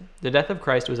reason. The death of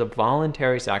Christ was a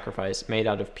voluntary sacrifice made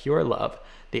out of pure love,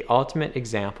 the ultimate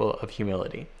example of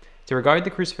humility. To regard the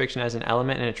crucifixion as an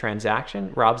element in a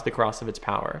transaction robs the cross of its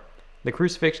power. The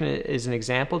crucifixion is an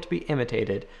example to be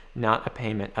imitated, not a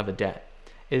payment of a debt.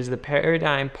 It is the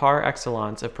paradigm par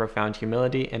excellence of profound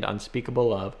humility and unspeakable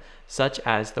love, such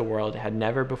as the world had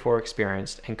never before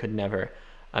experienced and could never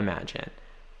imagine.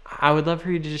 I would love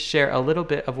for you to just share a little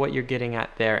bit of what you're getting at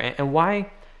there and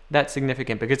why that's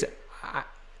significant, because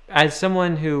as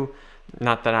someone who,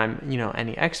 not that I'm,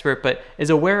 any expert, but is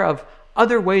aware of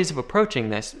other ways of approaching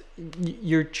this,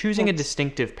 you're choosing a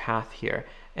distinctive path here.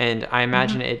 And I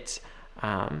imagine it's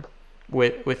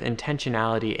with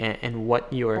intentionality and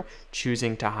what you're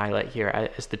choosing to highlight here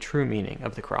as the true meaning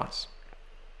of the cross.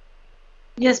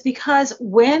 Yes, because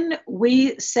when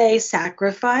we say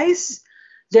sacrifice,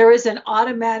 there is an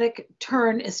automatic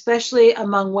turn, especially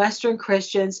among Western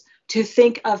Christians, to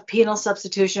think of penal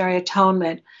substitutionary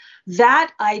atonement.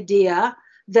 That idea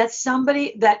that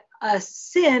a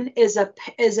sin is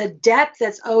a debt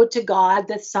that's owed to God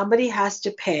that somebody has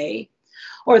to pay,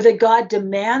 or that God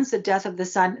demands the death of the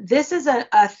Son. This is an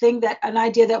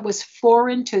idea that was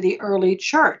foreign to the early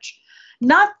church.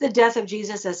 Not the death of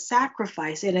Jesus as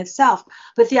sacrifice in itself,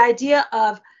 but the idea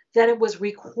of that it was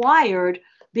required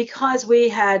because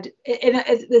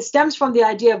it stems from the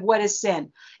idea of what is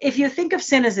sin. If you think of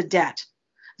sin as a debt,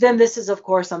 then this is, of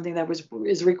course, something that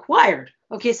is required.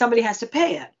 Okay, somebody has to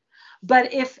pay it.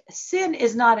 But if sin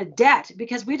is not a debt,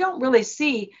 because we don't really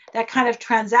see that kind of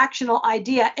transactional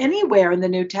idea anywhere in the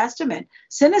New Testament,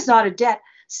 sin is not a debt.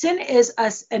 Sin is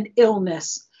an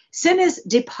illness. Sin is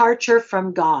departure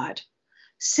from God.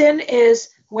 Sin is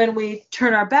when we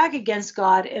turn our back against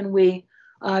God and we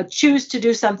choose to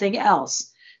do something else.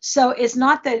 So it's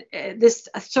not that this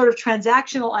sort of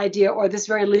transactional idea or this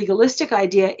very legalistic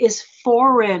idea is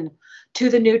foreign to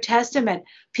the New Testament.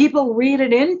 People read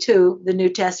it into the New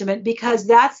Testament because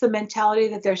that's the mentality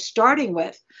that they're starting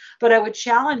with. But I would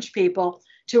challenge people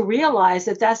to realize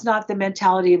that that's not the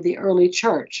mentality of the early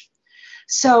church.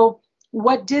 So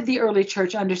what did the early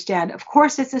church understand? Of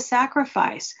course, it's a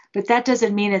sacrifice, but that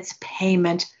doesn't mean it's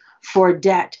payment for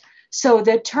debt. So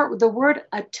the word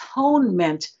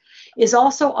atonement is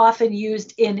also often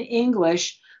used in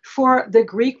English for the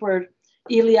Greek word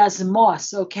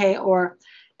iliasmos, okay,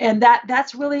 and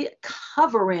that's really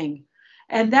covering.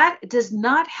 And that does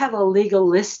not have a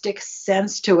legalistic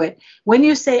sense to it. When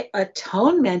you say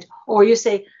atonement or you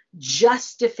say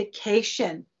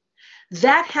justification,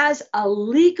 that has a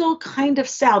legal kind of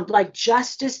sound, like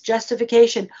justice,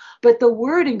 justification. But the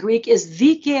word in Greek is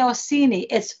dikaiosune,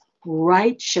 it's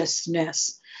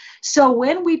righteousness. So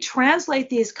when we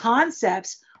translate these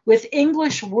concepts with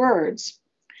English words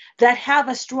that have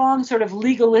a strong sort of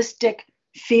legalistic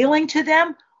feeling to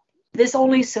them, this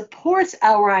only supports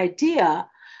our idea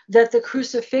that the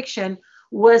crucifixion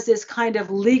was this kind of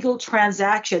legal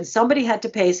transaction. Somebody had to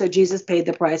pay, so Jesus paid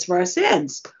the price for our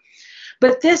sins.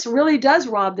 But this really does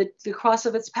rob the cross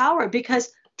of its power, because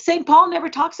St. Paul never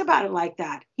talks about it like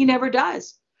that. He never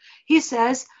does. He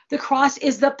says the cross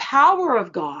is the power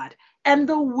of God and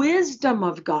the wisdom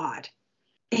of God.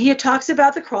 He talks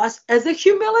about the cross as the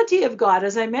humility of God,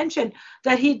 as I mentioned,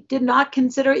 that he did not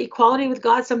consider equality with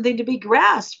God something to be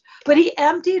grasped, but he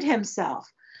emptied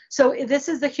himself. So this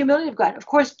is the humility of God. Of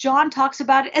course, John talks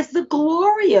about it as the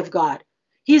glory of God.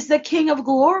 He's the King of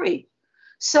glory.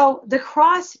 So the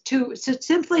cross, to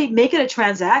simply make it a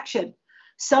transaction,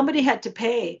 somebody had to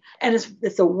pay. And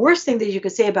it's the worst thing that you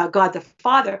could say about God the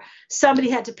Father. Somebody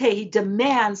had to pay. He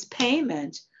demands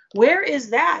payment. Where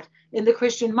is that in the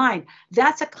Christian mind?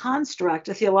 That's a construct,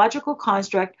 a theological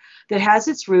construct that has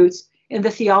its roots in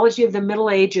the theology of the Middle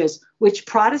Ages, which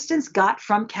Protestants got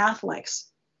from Catholics.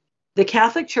 The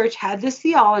Catholic Church had this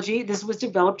theology. This was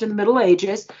developed in the Middle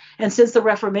Ages. And since the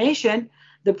Reformation,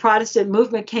 the Protestant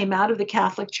movement came out of the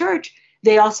Catholic Church.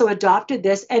 They also adopted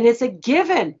this, and it's a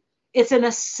given. It's an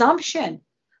assumption,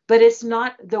 but it's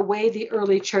not the way the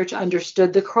early church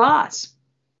understood the cross.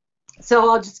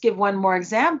 So I'll just give one more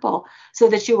example so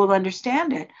that you will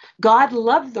understand it. God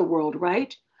loved the world,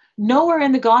 right? Nowhere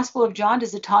in the Gospel of John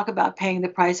does it talk about paying the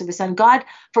price of his son.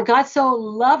 For God so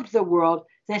loved the world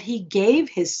that he gave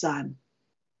his son.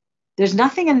 There's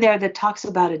nothing in there that talks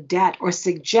about a debt or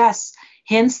suggests,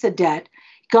 hints the debt.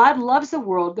 God loves the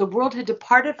world. The world had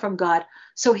departed from God,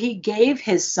 so he gave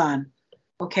his son.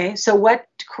 Okay, so what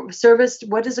does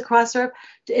the cross serve?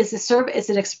 It's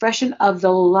an expression of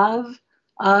the love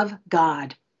of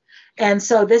God. And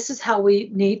so this is how we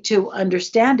need to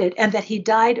understand it, and that he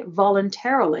died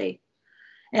voluntarily.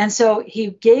 And so he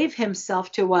gave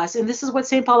himself to us. And this is what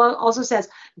St. Paul also says.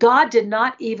 God did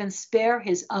not even spare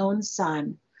his own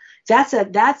son. That's a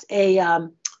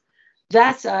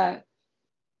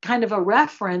kind of a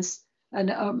reference,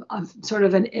 and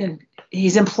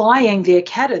he's implying the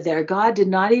aketa there. God did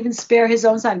not even spare his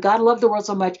own son. God loved the world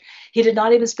so much, he did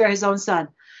not even spare his own son.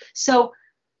 So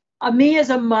me as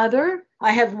a mother,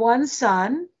 I have one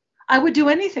son. I would do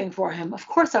anything for him. Of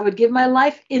course, I would give my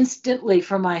life instantly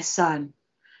for my son.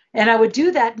 And I would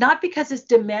do that not because it's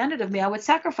demanded of me. I would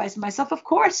sacrifice myself, of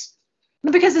course.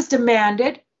 Not because it's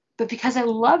demanded, but because I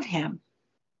love him.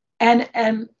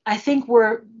 And I think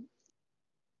we're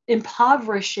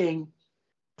impoverishing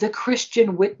the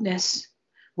Christian witness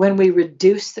when we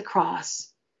reduce the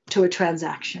cross to a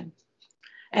transaction.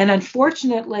 And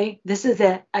unfortunately, this is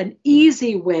an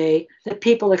easy way that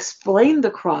people explain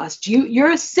the cross.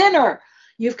 You're a sinner.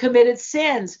 You've committed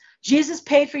sins. Jesus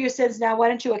paid for your sins. Now, why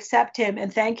don't you accept him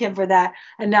and thank him for that?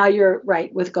 And now you're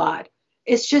right with God.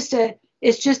 It's just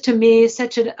to me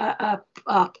such a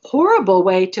horrible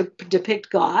way to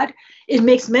depict God. It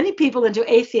makes many people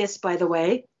into atheists, by the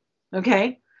way.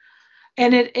 Okay.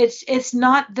 And it's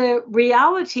not the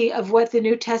reality of what the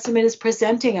New Testament is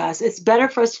presenting us. It's better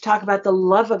for us to talk about the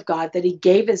love of God, that he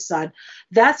gave his son.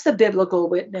 That's the biblical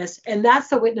witness. And that's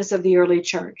the witness of the early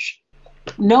church.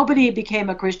 Nobody became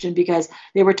a Christian because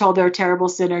they were told they're a terrible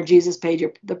sinner. Jesus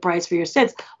paid the price for your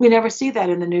sins. We never see that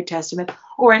in the New Testament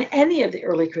or in any of the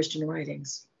early Christian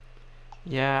writings.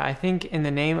 Yeah, I think in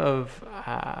the name of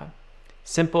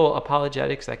simple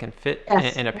apologetics that can fit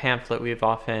in a pamphlet, we've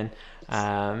often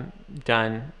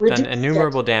done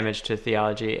innumerable damage to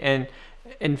theology. And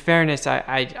in fairness,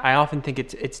 I often think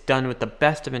it's done with the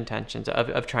best of intentions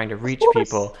of trying to reach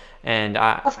people, and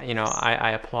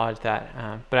I applaud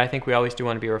that. But I think we always do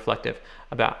want to be reflective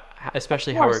about,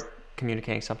 especially how we're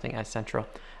communicating something as central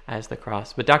as the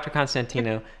cross. But Dr.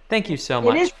 Constantino, thank you so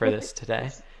much for this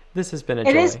today. This has been a joy.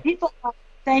 It is. People,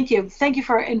 thank you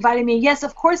for inviting me. Yes,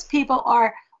 of course, people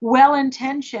are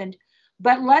well-intentioned,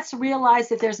 but let's realize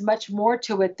that there's much more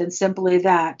to it than simply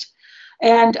that.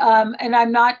 And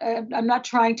I'm not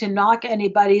trying to knock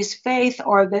anybody's faith,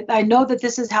 or that I know that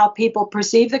this is how people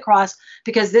perceive the cross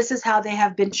because this is how they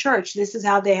have been churched. This is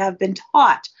how they have been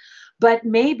taught. But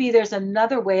maybe there's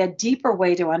another way, a deeper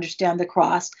way to understand the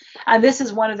cross. And this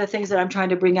is one of the things that I'm trying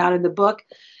to bring out in the book.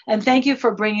 And thank you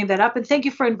for bringing that up. And thank you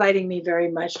for inviting me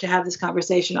very much to have this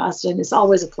conversation, Austin. It's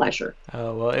always a pleasure.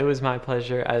 Oh, well, it was my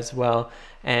pleasure as well.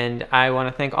 And I want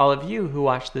to thank all of you who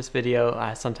watched this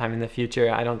video sometime in the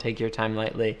future. I don't take your time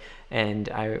lightly. And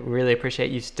I really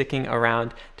appreciate you sticking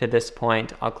around to this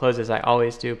point. I'll close as I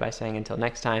always do by saying until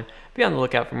next time, be on the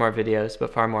lookout for more videos.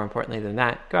 But far more importantly than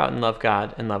that, go out and love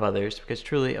God and love others, because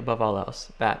truly, above all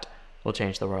else, that will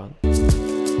change the world.